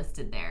people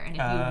listed there. And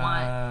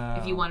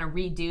if you want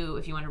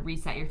to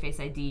reset your Face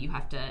ID, you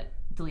have to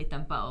delete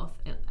them both.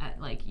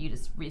 You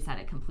just reset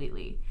it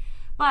completely.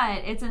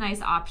 But it's a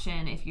nice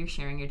option if you're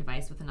sharing your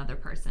device with another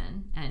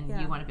person and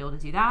you want to be able to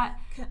do that.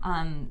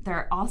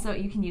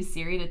 You can use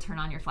Siri to turn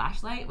on your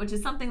flashlight, which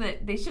is something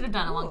that they should have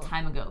done a long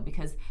time ago,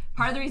 because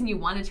part of the reason you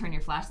want to turn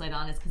your flashlight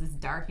on is because it's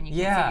dark and you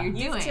can't see what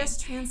you're doing. You've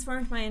just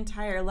transformed my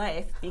entire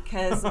life,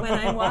 because when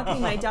I'm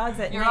walking my dogs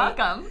at You're night,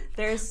 welcome.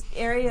 There's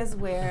areas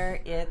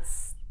where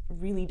it's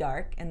really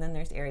dark, and then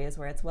there's areas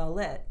where it's well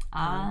lit.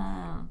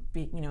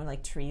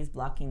 Like trees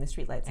blocking the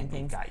streetlights and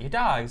things. You've got your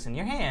dogs in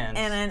your hands.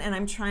 And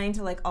I'm trying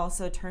to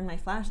also turn my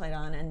flashlight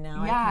on, and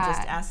now I can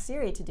just ask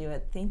Siri to do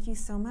it. Thank you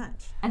so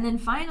much. And then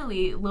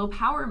finally, low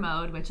power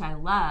mode, which I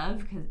love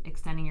because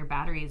extending your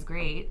battery is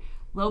great.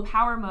 Low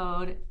power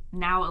mode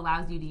now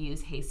allows you to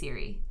use Hey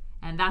Siri.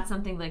 And that's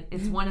something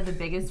it's one of the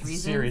biggest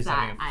reasons Siri's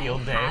that having a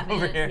field day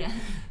over here. Yeah,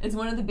 it's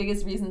one of the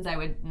biggest reasons I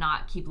would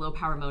not keep low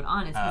power mode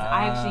on, is because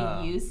I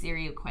actually use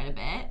Siri quite a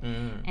bit,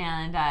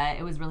 and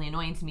it was really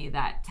annoying to me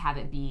to have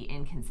it be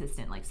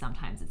inconsistent. Like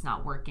sometimes it's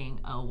not working.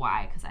 Oh,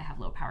 why? Because I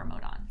have low power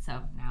mode on.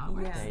 So now it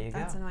works. Yeah, there you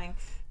that's go. Annoying.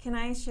 Can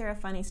I share a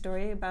funny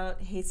story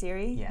about Hey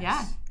Siri?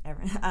 Yes.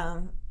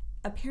 Yeah.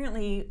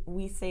 Apparently,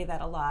 we say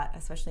that a lot,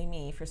 especially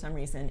me, for some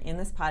reason, in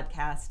this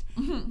podcast.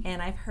 And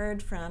I've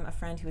heard from a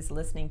friend who was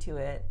listening to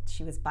it.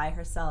 She was by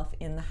herself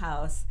in the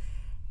house,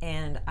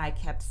 and I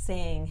kept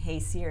saying,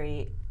 Hey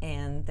Siri,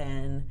 and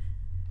then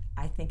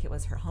I think it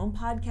was her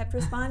HomePod kept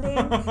responding.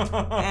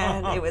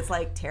 And it was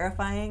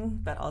terrifying,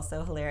 but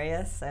also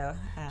hilarious. So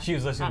she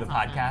was listening to the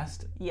podcast?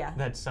 Awesome. Yeah.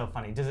 That's so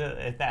funny.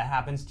 If that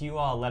happens to you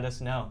all, let us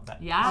know.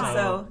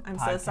 I'm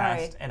so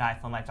sorry. At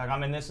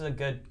iPhoneLife.com. And this is a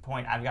good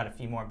point. I've got a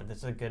few more, but this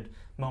is a good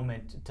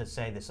moment to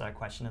say this is our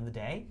question of the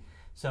day.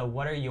 So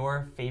what are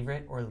your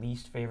favorite or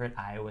least favorite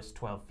iOS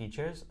 12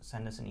 features?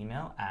 Send us an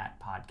email at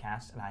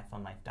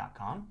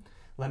podcast@iphonelife.com.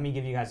 Let me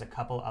give you guys a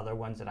couple other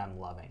ones that I'm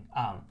loving.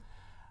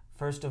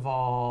 First of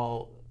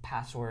all,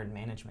 password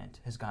management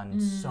has gotten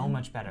so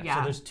much better. Yeah.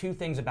 So there's two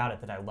things about it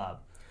that I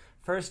love.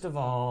 First of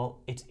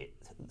all,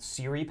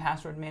 Siri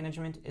password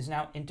management is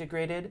now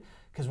integrated,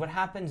 because what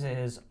happens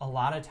is a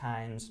lot of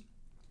times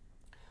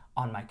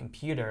on my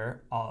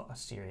computer,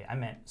 I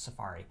meant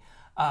Safari.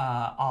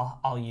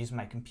 I'll use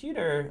my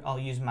computer, I'll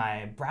use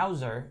my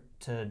browser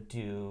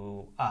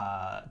to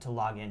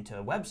log into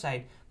a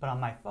website, but on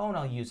my phone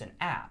I'll use an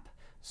app.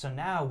 So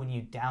now when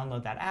you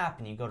download that app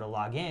and you go to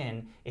log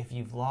in, if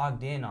you've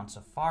logged in on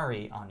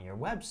Safari on your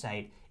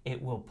website,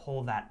 it will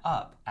pull that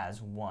up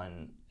as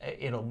one,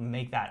 it'll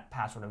make that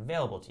password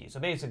available to you. So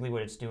basically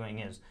what it's doing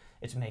is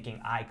it's making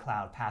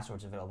iCloud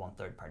passwords available on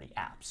third-party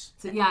apps.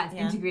 So it's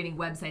integrating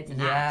websites and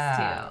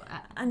apps too.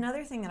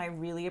 Another thing that I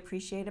really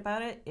appreciate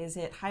about it is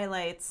it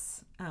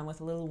highlights with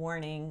a little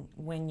warning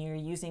when you're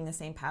using the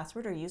same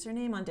password or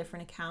username on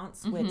different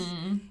accounts, which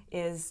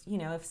is,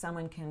 if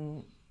someone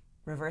can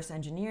reverse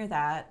engineer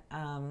that,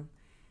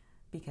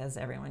 because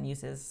everyone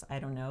uses, I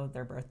don't know,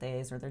 their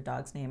birthdays or their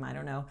dog's name, I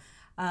don't know.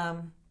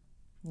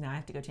 No, I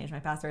have to go change my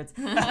passwords.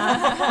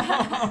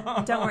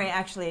 Don't worry,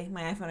 actually,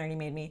 my iPhone already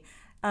made me.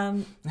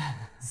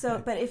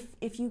 But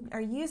if you are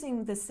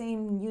using the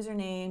same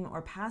username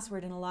or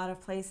password in a lot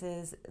of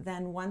places,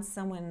 then once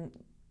someone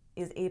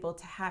is able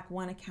to hack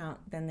one account,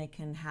 then they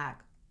can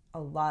hack a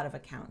lot of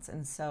accounts.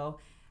 And so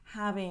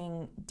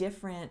having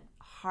different,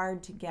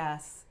 hard to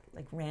guess,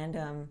 like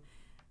random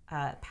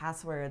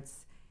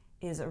passwords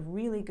is a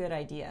really good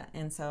idea.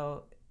 And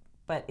so,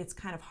 but it's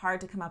kind of hard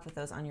to come up with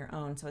those on your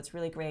own. So it's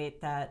really great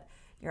that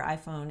your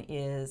iPhone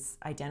is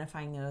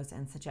identifying those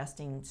and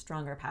suggesting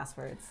stronger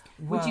passwords.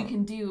 Which you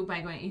can do by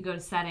you go to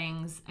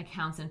settings,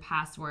 accounts and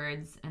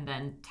passwords, and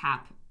then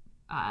tap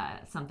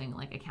something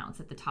like accounts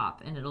at the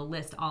top, and it'll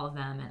list all of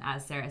them. And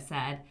as Sarah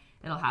said,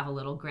 it'll have a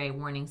little gray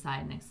warning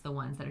sign next to the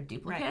ones that are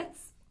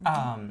duplicates.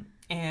 Right.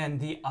 And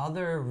the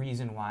other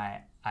reason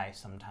why I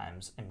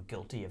sometimes am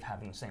guilty of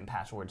having the same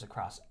passwords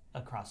across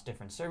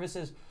different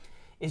services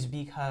is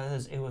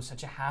because it was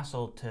such a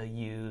hassle to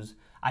use.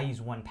 I use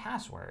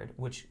 1Password,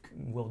 which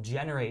will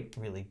generate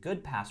really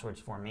good passwords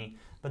for me.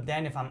 But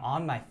then if I'm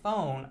on my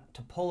phone,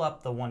 to pull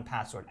up the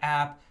 1Password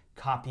app,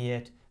 copy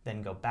it,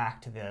 then go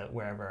back to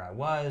wherever I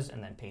was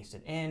and then paste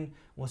it in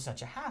was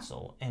such a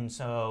hassle. And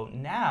so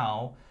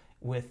now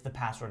with the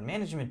password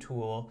management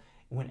tool,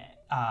 when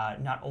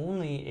not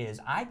only is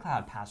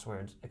iCloud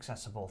passwords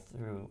accessible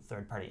through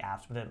third-party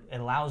apps, but it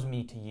allows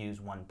me to use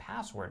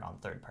 1Password on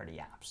third-party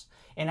apps.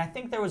 And I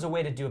think there was a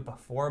way to do it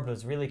before, but it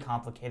was really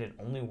complicated,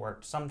 only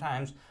worked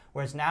sometimes,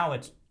 whereas now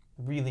it's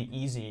really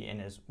easy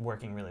and is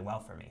working really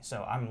well for me.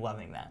 So I'm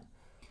loving that.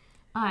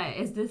 I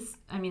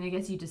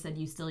guess you just said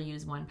you still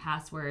use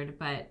 1Password,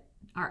 but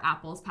are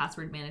Apple's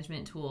password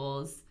management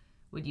tools,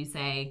 would you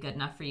say, good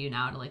enough for you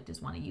now to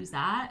just want to use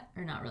that,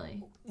 or not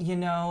really?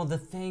 The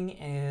thing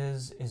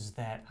is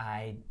that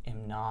I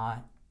am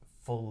not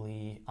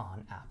fully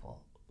on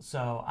Apple.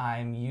 So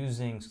I'm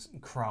using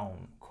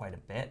Chrome quite a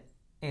bit.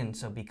 And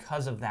so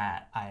because of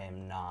that, I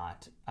am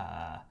not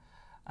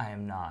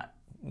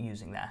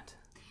using that.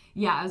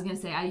 Yeah, I was going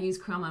to say I use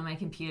Chrome on my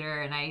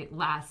computer, and a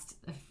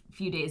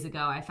few days ago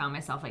I found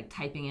myself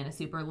typing in a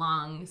super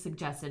long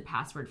suggested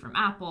password from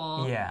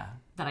Apple. Yeah.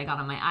 That I got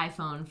on my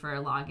iPhone for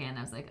a login.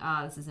 I was like,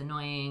 oh, this is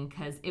annoying,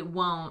 because it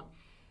won't,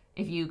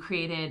 if you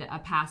created a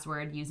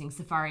password using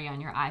Safari on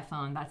your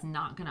iPhone, that's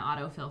not going to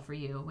autofill for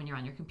you when you're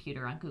on your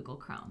computer on Google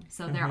Chrome.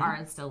 So there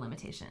are still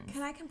limitations.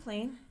 Can I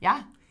complain?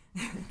 Yeah.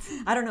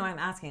 I don't know why I'm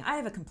asking. I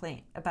have a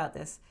complaint about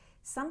this.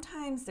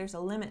 Sometimes there's a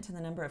limit to the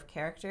number of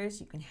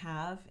characters you can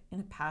have in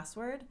a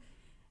password,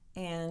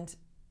 and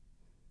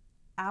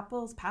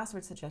Apple's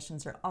password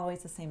suggestions are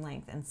always the same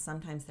length, and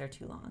sometimes they're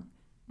too long.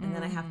 And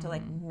then I have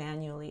to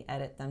manually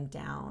edit them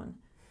down.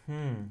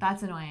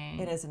 That's annoying.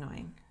 It is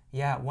annoying.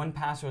 Yeah,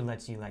 1Password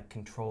lets you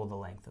control the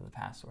length of the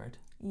password.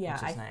 Yeah,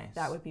 which is nice.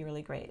 That would be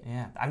really great.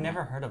 Yeah, I've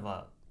never heard of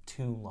a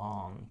too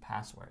long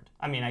password.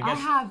 I mean, I guess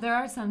I have. There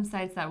are some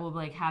sites that will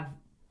have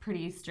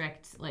pretty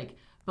strict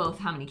both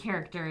how many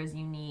characters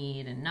you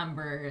need and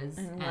numbers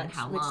and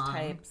how long. Which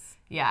types.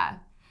 Yeah,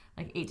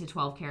 8 to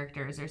 12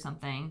 characters or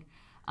something.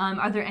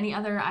 Are there any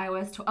other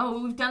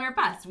iOS? We've done our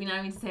best. We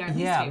now need to say our least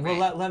favorite.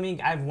 Well, let me.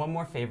 I have one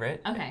more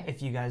favorite. Okay.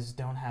 If you guys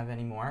don't have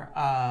any more,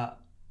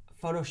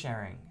 photo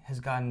sharing has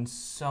gotten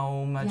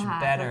so much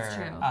better.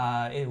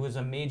 That's true. It was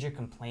a major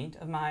complaint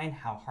of mine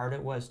how hard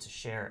it was to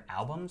share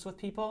albums with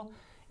people,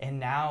 and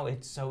now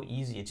it's so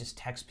easy. It just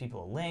texts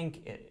people a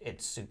link.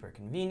 It's super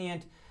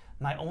convenient.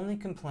 My only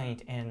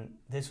complaint, and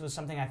this was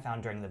something I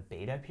found during the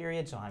beta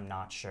period, so I'm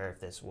not sure if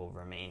this will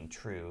remain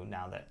true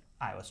now that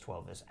iOS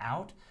 12 is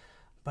out,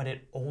 but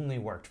it only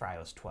worked for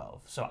iOS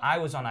 12. So I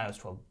was on iOS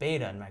 12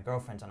 beta and my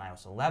girlfriend's on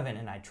iOS 11,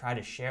 and I tried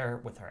to share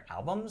with her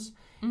albums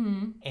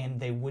and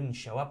they wouldn't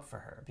show up for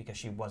her because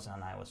she wasn't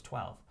on iOS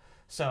 12.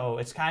 So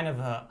it's kind of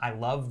I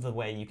love the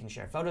way you can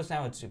share photos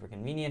now. It's super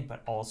convenient,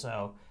 but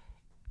also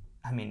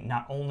I mean,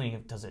 not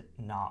only does it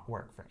not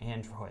work for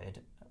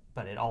Android,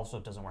 but it also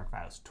doesn't work for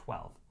iOS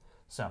 12.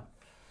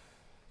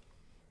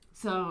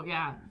 So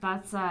yeah,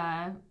 that's.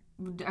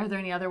 Are there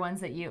any other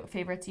ones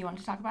favorites you want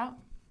to talk about?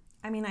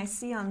 I mean, I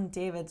see on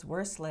David's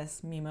worst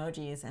list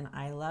Memojis, and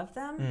I love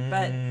them,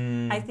 but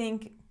I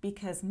think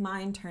because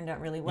mine turned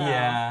out really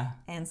well,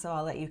 and so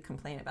I'll let you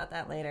complain about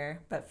that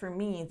later. But for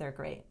me, they're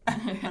great.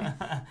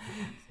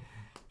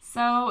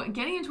 So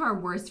getting into our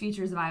worst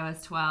features of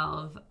iOS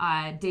 12,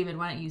 David,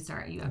 why don't you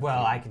start?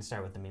 I can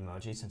start with the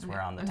Memoji since we're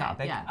on the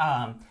topic.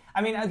 Yeah.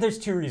 I mean, there's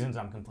two reasons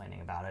I'm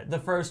complaining about it. The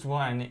first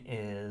one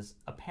is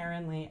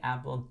apparently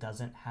Apple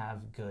doesn't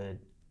have good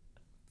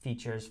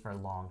features for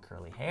long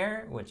curly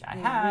hair, which I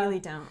have.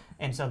 Really don't.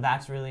 And so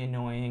that's really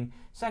annoying.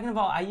 Second of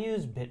all, I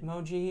use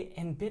Bitmoji,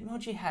 and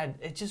Bitmoji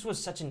it just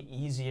was such an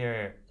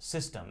easier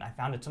system. I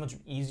found it so much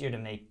easier to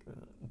make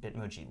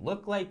Bitmoji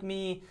look like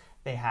me.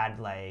 They had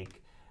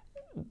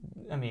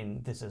I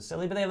mean, this is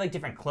silly, but they have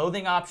different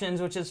clothing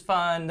options, which is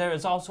fun.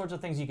 There's all sorts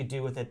of things you could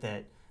do with it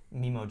that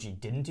Memoji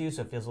didn't do,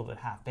 so it feels a little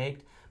bit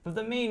half-baked. But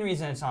the main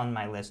reason it's on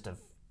my list of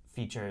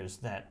features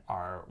that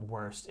are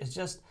worst is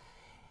just,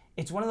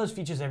 it's one of those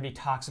features everybody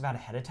talks about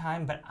ahead of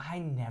time, but I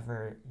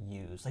never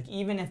use.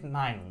 Even if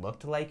mine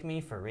looked like me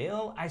for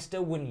real, I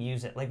still wouldn't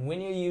use it.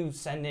 When are you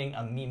sending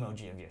a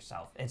Memoji of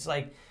yourself?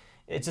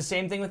 It's the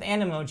same thing with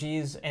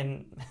Animojis,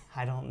 and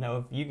I don't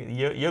know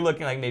if you're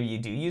looking like maybe you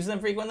do use them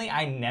frequently.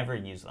 I never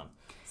use them.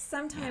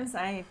 Sometimes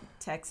I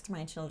text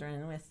my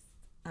children with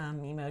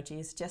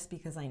emojis just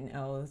because I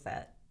know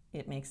that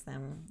it makes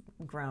them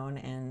groan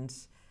and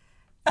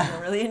feel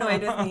really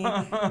annoyed with me.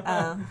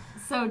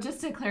 So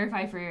just to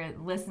clarify for your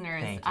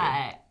listeners,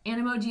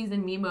 Animojis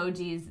and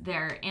Memojis,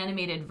 they're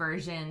animated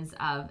versions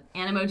of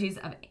Animojis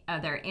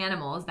of their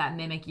animals that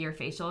mimic your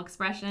facial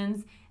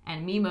expressions.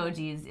 And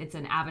Memojis, it's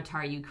an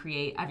avatar you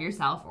create of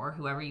yourself or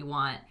whoever you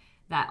want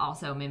that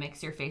also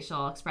mimics your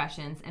facial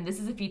expressions. And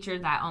this is a feature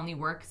that only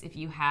works if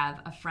you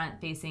have a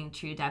front-facing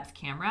true depth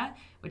camera,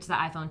 which the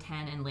iPhone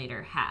 10 and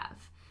later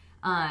have.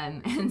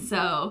 And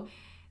so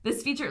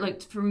this feature,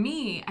 for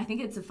me, I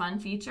think it's a fun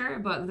feature,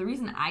 but the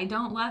reason I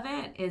don't love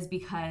it is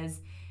because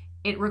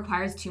it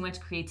requires too much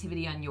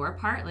creativity on your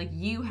part.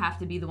 You have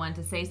to be the one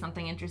to say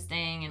something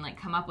interesting and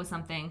come up with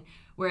something,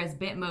 whereas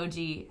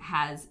Bitmoji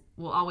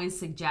will always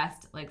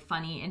suggest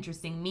funny,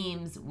 interesting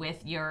memes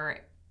with your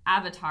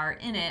avatar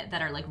in it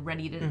that are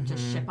ready to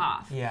just ship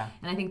off. Yeah.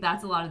 And I think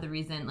that's a lot of the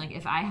reason,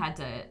 if I had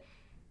to,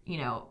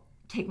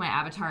 take my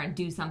avatar and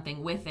do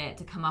something with it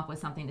to come up with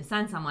something to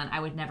send someone, I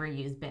would never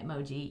use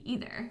Bitmoji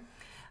either.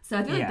 So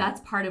I feel like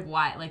that's part of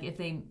why, if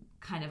they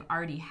kind of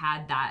already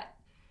had that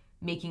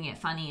making it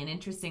funny and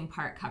interesting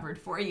part covered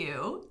for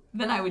you,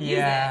 then I would use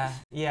it.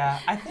 Yeah.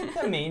 I think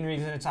the main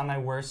reason it's on my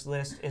worst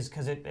list is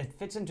because it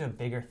fits into a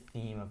bigger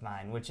theme of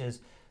mine, which is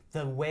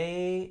the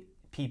way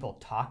people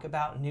talk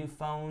about new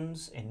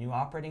phones and new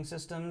operating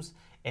systems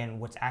and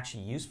what's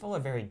actually useful are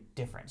very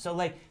different.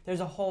 So there's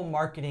a whole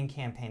marketing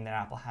campaign that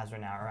Apple has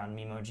right now around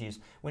Memojis.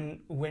 When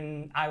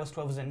iOS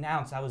 12 was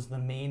announced, that was the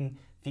main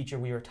feature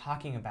we were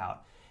talking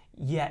about.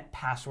 Yet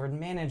password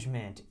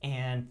management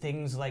and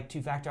things like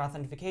two-factor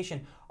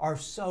authentication are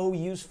so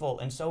useful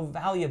and so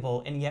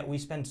valuable, and yet we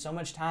spend so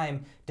much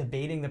time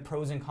debating the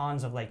pros and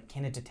cons of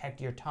can it detect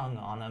your tongue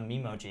on a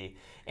Memoji?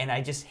 And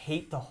I just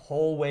hate the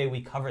whole way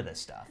we cover this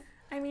stuff.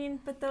 I mean,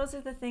 but those are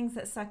the things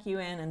that suck you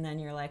in, and then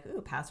you're like, ooh,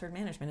 password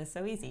management is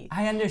so easy.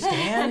 I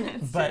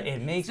understand, but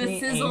it makes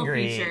me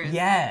angry. Features.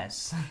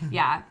 Yes.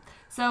 Yeah.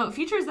 So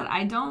features that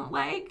I don't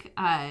like,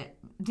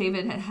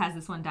 David has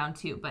this one down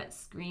too, but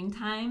screen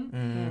time.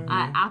 Mm-hmm.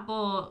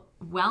 Apple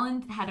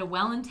had a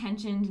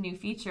well-intentioned new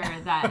feature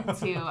that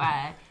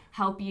to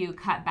help you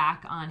cut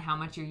back on how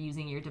much you're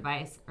using your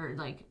device, or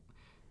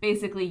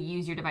basically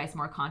use your device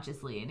more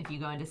consciously. And if you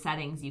go into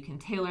settings, you can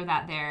tailor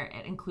that there.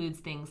 It includes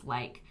things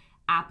like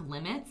app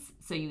limits.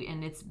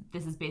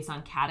 This is based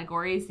on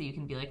categories, so you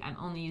can be I'm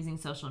only using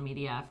social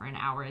media for an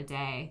hour a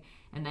day,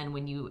 and then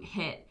when you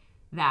hit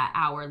that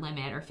hour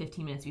limit or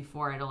 15 minutes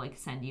before, it'll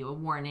send you a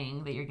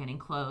warning that you're getting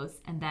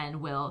close, and then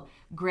will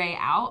gray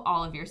out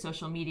all of your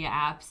social media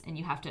apps, and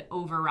you have to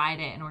override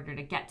it in order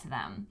to get to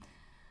them.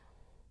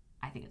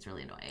 I think it's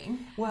really annoying.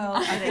 Well,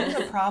 I think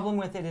the problem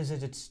with it is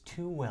that it's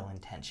too well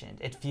intentioned.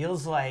 It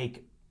feels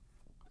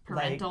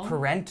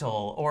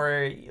parental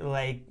or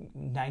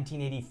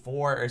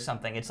 1984 or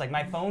something. It's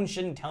my phone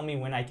shouldn't tell me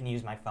when I can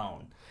use my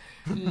phone.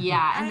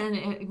 Yeah, and then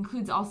it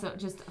includes also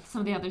just some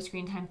of the other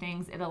screen time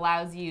things. It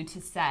allows you to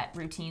set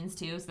routines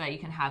too, so that you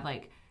can have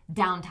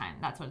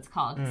downtime. That's what it's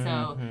called. Mm-hmm.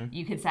 So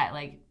you could set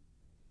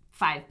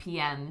 5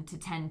 p.m. to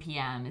 10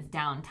 p.m. is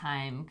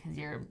downtime because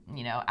you're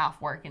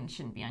off work and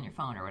shouldn't be on your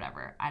phone or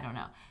whatever. I don't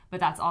know, but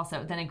that's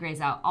also then it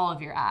grays out all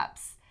of your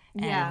apps.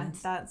 Yeah,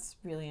 that's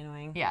really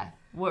annoying. Yeah.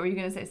 What were you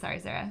gonna say? Sorry,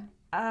 Sarah.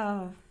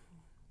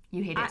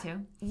 You hate it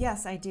too?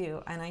 Yes, I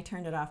do, and I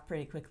turned it off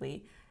pretty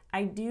quickly.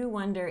 I do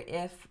wonder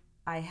if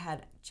I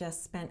had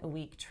just spent a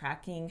week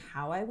tracking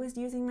how I was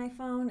using my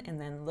phone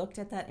and then looked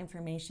at that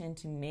information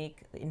to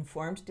make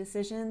informed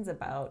decisions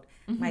about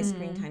my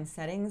screen time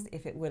settings,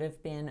 if it would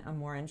have been a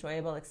more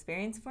enjoyable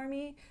experience for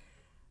me.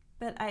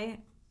 But I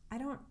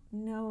don't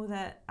know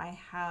that I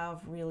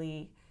have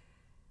really...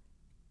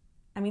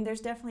 I mean,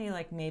 there's definitely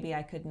like maybe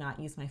I could not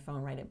use my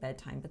phone right at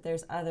bedtime, but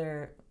there's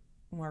other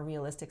more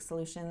realistic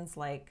solutions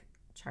like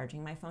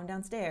charging my phone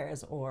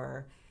downstairs,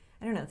 or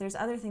I don't know, there's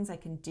other things I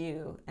can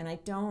do, and I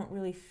don't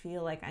really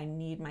feel like I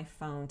need my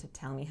phone to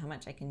tell me how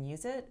much I can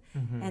use it.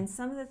 And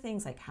some of the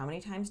things like how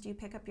many times do you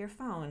pick up your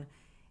phone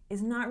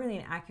is not really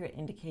an accurate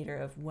indicator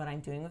of what I'm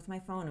doing with my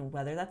phone and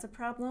whether that's a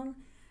problem.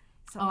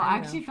 So I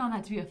actually found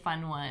that to be a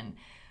fun one.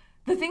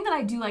 The thing that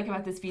I do like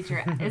about this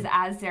feature is,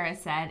 as Sarah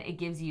said, it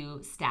gives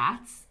you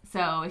stats.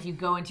 So if you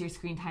go into your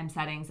screen time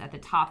settings at the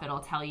top,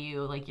 it'll tell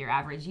you like your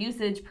average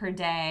usage per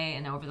day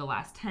and over the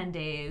last 10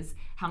 days,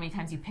 how many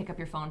times you pick up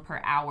your phone per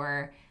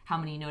hour, how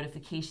many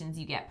notifications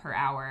you get per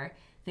hour.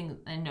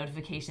 And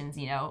notifications,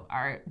 you know,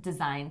 are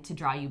designed to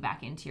draw you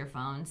back into your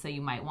phone. So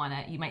you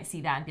might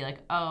see that and be like,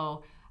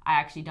 oh, I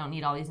actually don't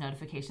need all these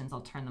notifications.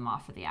 I'll turn them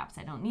off for the apps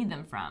I don't need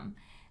them from.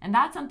 And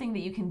that's something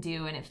that you can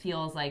do, and it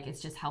feels like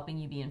it's just helping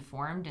you be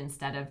informed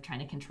instead of trying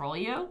to control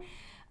you.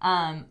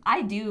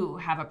 I do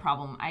have a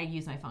problem. I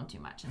use my phone too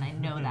much, and I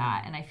know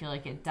that, and I feel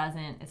like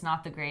it's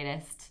not the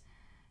greatest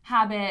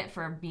habit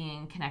for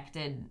being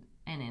connected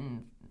and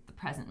in the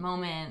present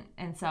moment.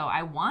 And so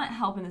I want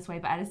help in this way,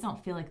 but I just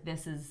don't feel like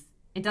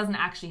it doesn't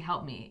actually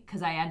help me,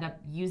 because I end up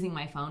using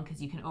my phone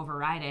because you can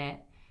override it,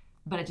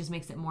 but it just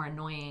makes it more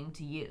annoying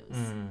to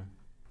use.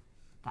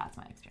 That's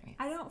my experience.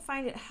 I don't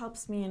find it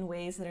helps me in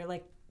ways that are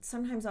like,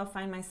 sometimes I'll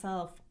find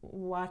myself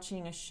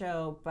watching a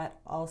show but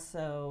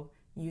also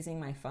using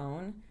my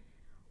phone,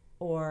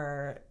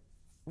 or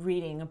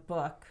reading a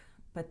book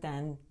but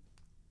then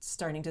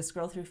starting to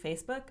scroll through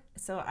Facebook.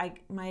 So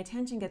my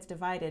attention gets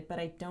divided, but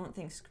I don't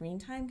think screen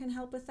time can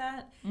help with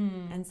that.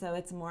 And so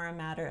it's more a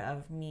matter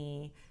of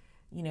me,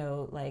 you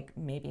know, like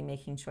maybe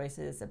making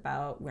choices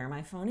about where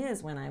my phone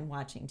is when I'm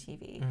watching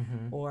TV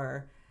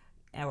or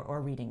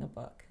reading a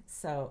book.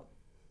 So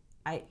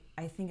I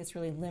think it's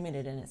really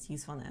limited in its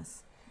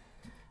usefulness.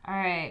 All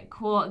right,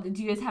 cool.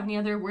 Do you guys have any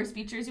other worst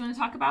features you want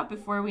to talk about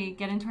before we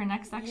get into our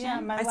next section?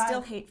 Yeah, I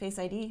still hate Face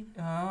ID.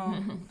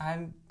 Oh,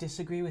 I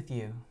disagree with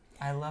you.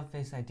 I love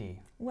Face ID.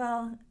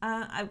 Well,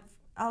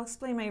 I'll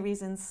explain my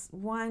reasons.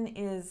 One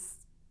is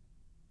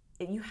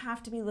you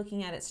have to be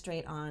looking at it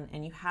straight on,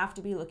 and you have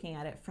to be looking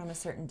at it from a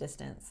certain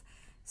distance.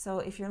 So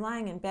if you're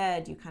lying in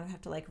bed, you kind of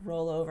have to like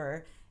roll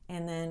over.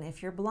 And then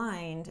if you're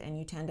blind and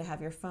you tend to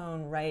have your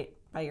phone right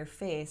by your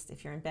face,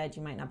 if you're in bed,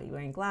 you might not be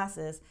wearing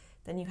glasses,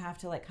 then you have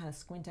to like kind of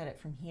squint at it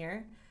from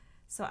here.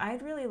 So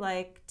I'd really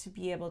like to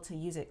be able to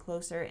use it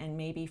closer and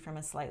maybe from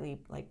a slightly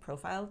like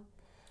profile.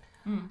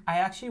 I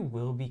actually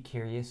will be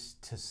curious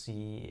to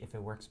see if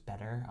it works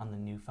better on the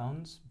new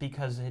phones,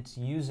 because it's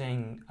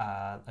using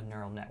a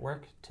neural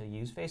network to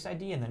use Face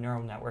ID, and the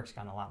neural network's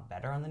gotten a lot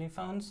better on the new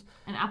phones.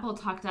 And Apple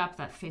talked up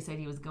that Face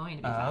ID was going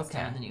to be faster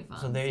on the new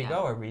phones. So there you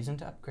go, a reason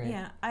to upgrade.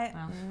 Yeah,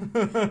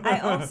 I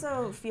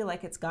also feel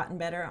like it's gotten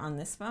better on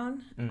this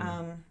phone.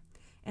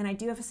 And I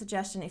do have a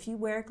suggestion. If you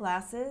wear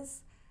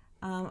glasses,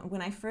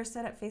 when I first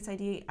set up Face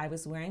ID, I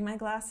was wearing my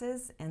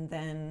glasses, and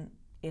then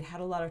it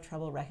had a lot of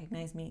trouble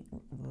recognizing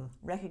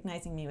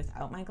me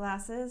without my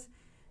glasses.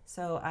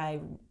 So I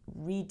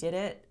redid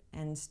it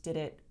and did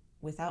it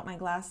without my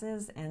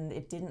glasses, and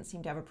it didn't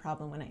seem to have a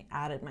problem when I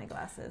added my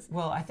glasses.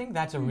 Well, I think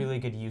that's a really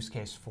good use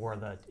case for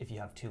if you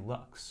have two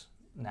looks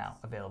now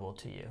available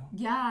to you.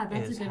 Yeah,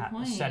 that's a good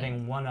point.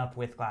 Setting one up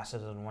with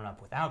glasses and one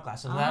up without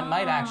glasses. That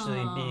might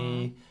actually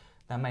be...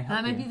 That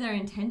might be their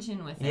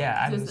intention with it.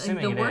 Yeah, I'm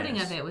assuming the wording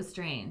of it was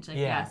strange. Like,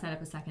 set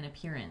up a second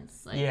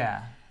appearance. Like,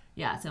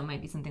 yeah, so it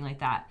might be something like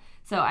that.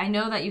 So I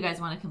know that you guys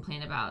want to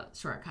complain about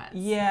shortcuts.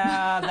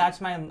 Yeah,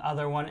 that's my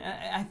other one.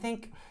 I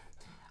think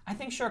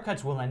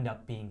shortcuts will end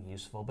up being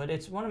useful, but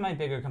it's one of my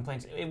bigger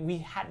complaints.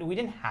 We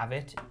didn't have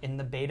it in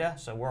the beta,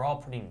 so we're all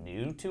pretty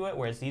new to it,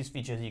 whereas these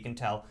features, you can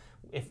tell,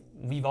 if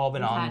we've all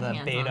been on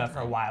the beta for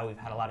a while, we've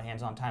had a lot of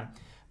hands-on time.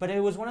 But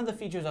it was one of the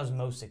features I was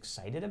most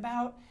excited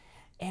about,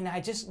 and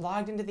I just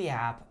logged into the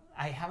app.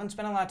 I haven't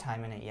spent a lot of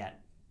time in it yet,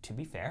 to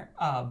be fair,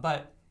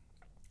 but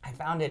I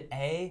found it,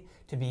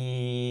 to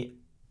be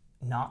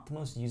not the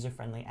most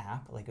user-friendly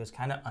app. Like, it was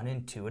kind of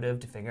unintuitive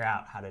to figure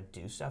out how to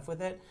do stuff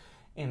with it.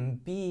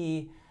 And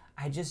B,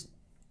 I just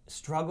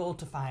struggled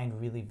to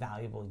find really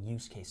valuable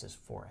use cases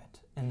for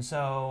it. And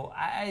so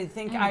I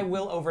think I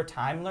will, over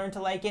time, learn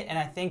to like it. And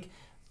I think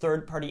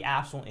third-party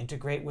apps will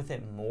integrate with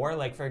it more.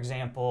 Like, for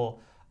example,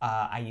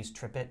 I use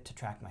TripIt to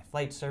track my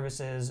flight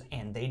services,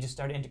 and they just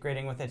started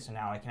integrating with it. So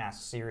now I can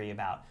ask Siri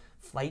about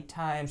flight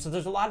time. So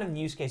there's a lot of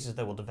use cases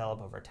that will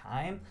develop over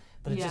time,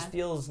 but it just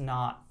feels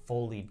not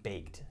fully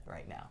baked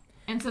right now.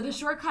 And so the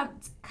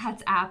Shortcuts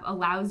app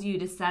allows you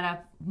to set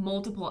up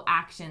multiple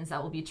actions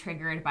that will be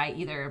triggered by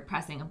either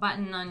pressing a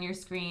button on your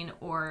screen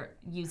or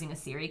using a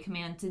Siri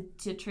command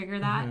to trigger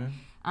that,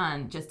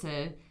 just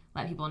to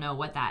let people know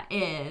what that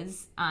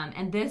is.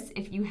 And this,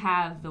 if you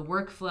have the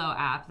Workflow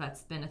app,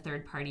 that's been a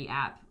third-party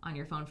app on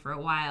your phone for a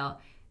while,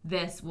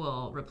 this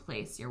will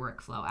replace your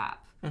Workflow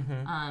app.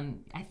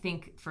 I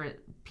think for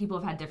people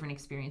have had different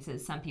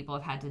experiences. Some people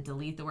have had to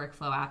delete the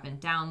Workflow app and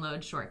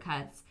download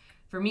shortcuts.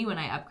 For me, when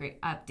I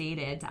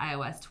updated to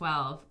iOS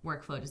 12,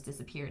 Workflow just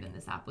disappeared and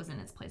this app was in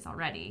its place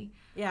already.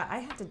 Yeah, I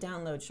had to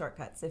download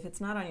shortcuts. If it's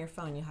not on your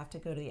phone, you have to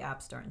go to the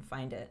App Store and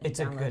find it. And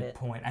it's a good it.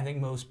 point. I think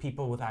most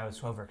people with iOS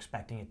 12 are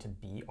expecting it to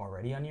be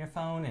already on your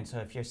phone, and so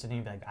if you're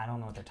sitting like, I don't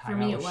know what they're talking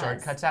about with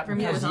shortcuts app,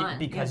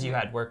 because you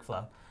had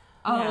Workflow.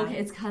 Oh, yeah. Okay,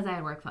 it's because I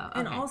had Workflow. Okay.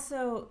 And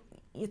also,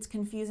 it's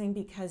confusing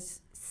because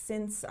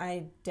since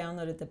I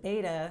downloaded the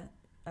beta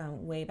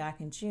way back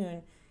in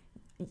June,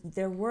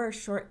 there were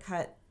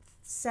shortcut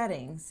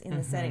settings in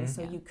the settings,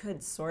 so you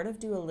could sort of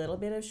do a little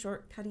bit of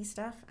shortcutty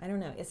stuff. I don't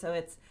know. So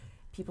it's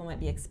people might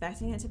be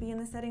expecting it to be in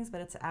the settings,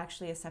 but it's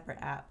actually a separate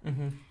app.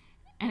 And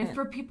if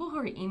for people who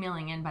are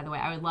emailing in, by the way,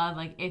 I would love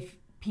if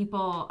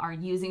people are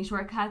using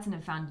shortcuts and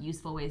have found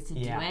useful ways to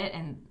do it,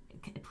 and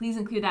please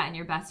include that in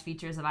your best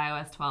features of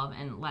iOS 12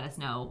 and let us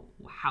know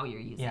how you're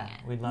using it.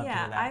 Yeah, we'd love to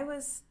hear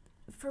that.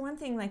 For one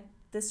thing,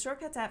 this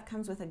Shortcuts app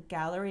comes with a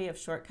gallery of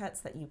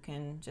shortcuts that you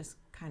can just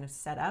kind of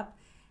set up,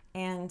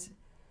 and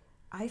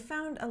I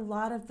found a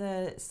lot of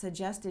the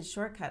suggested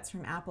shortcuts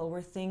from Apple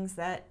were things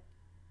that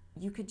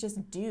you could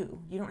just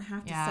do. You don't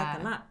have to set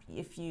them up.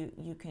 If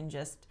you can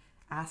just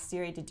ask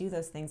Siri to do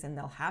those things and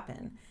they'll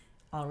happen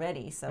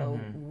already. So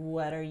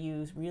what are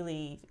you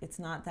really, it's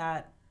not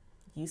that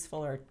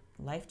useful or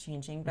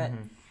life-changing, but...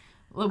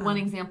 Well, one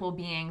example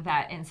being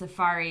that in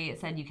Safari,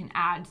 it said you can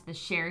add to the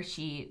share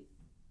sheet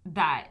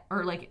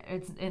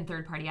it's in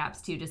third-party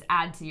apps too, just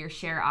add to your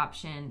share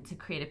option to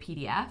create a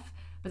PDF.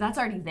 But that's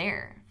already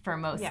there for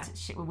most,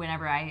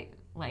 whenever I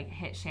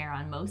hit share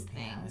on most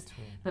things. That's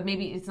weird. But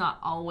maybe it's not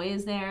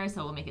always there,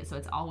 so we'll make it so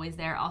it's always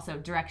there. Also,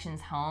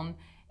 directions home,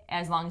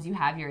 as long as you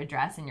have your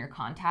address and your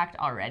contact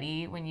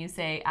already, when you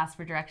say ask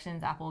for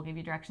directions, Apple will give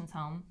you directions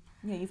home.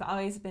 Yeah, you've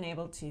always been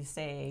able to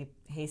say,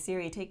 hey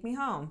Siri, take me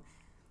home.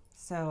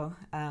 So,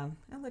 oh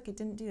look, it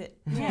didn't do it.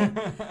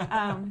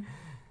 Yeah.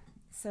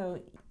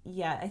 So,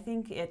 yeah, I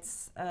think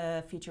it's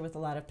a feature with a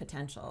lot of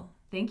potential.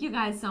 Thank you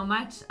guys so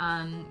much.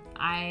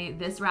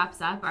 This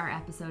wraps up our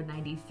episode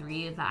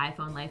 93 of the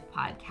iPhone Life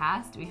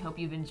podcast. We hope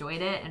you've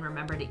enjoyed it, and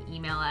remember to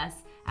email us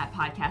at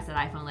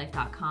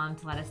podcast@iPhoneLife.com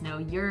to let us know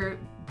your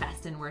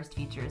best and worst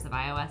features of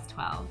iOS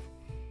 12.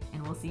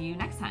 And we'll see you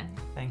next time.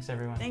 Thanks,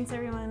 everyone. Thanks,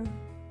 everyone.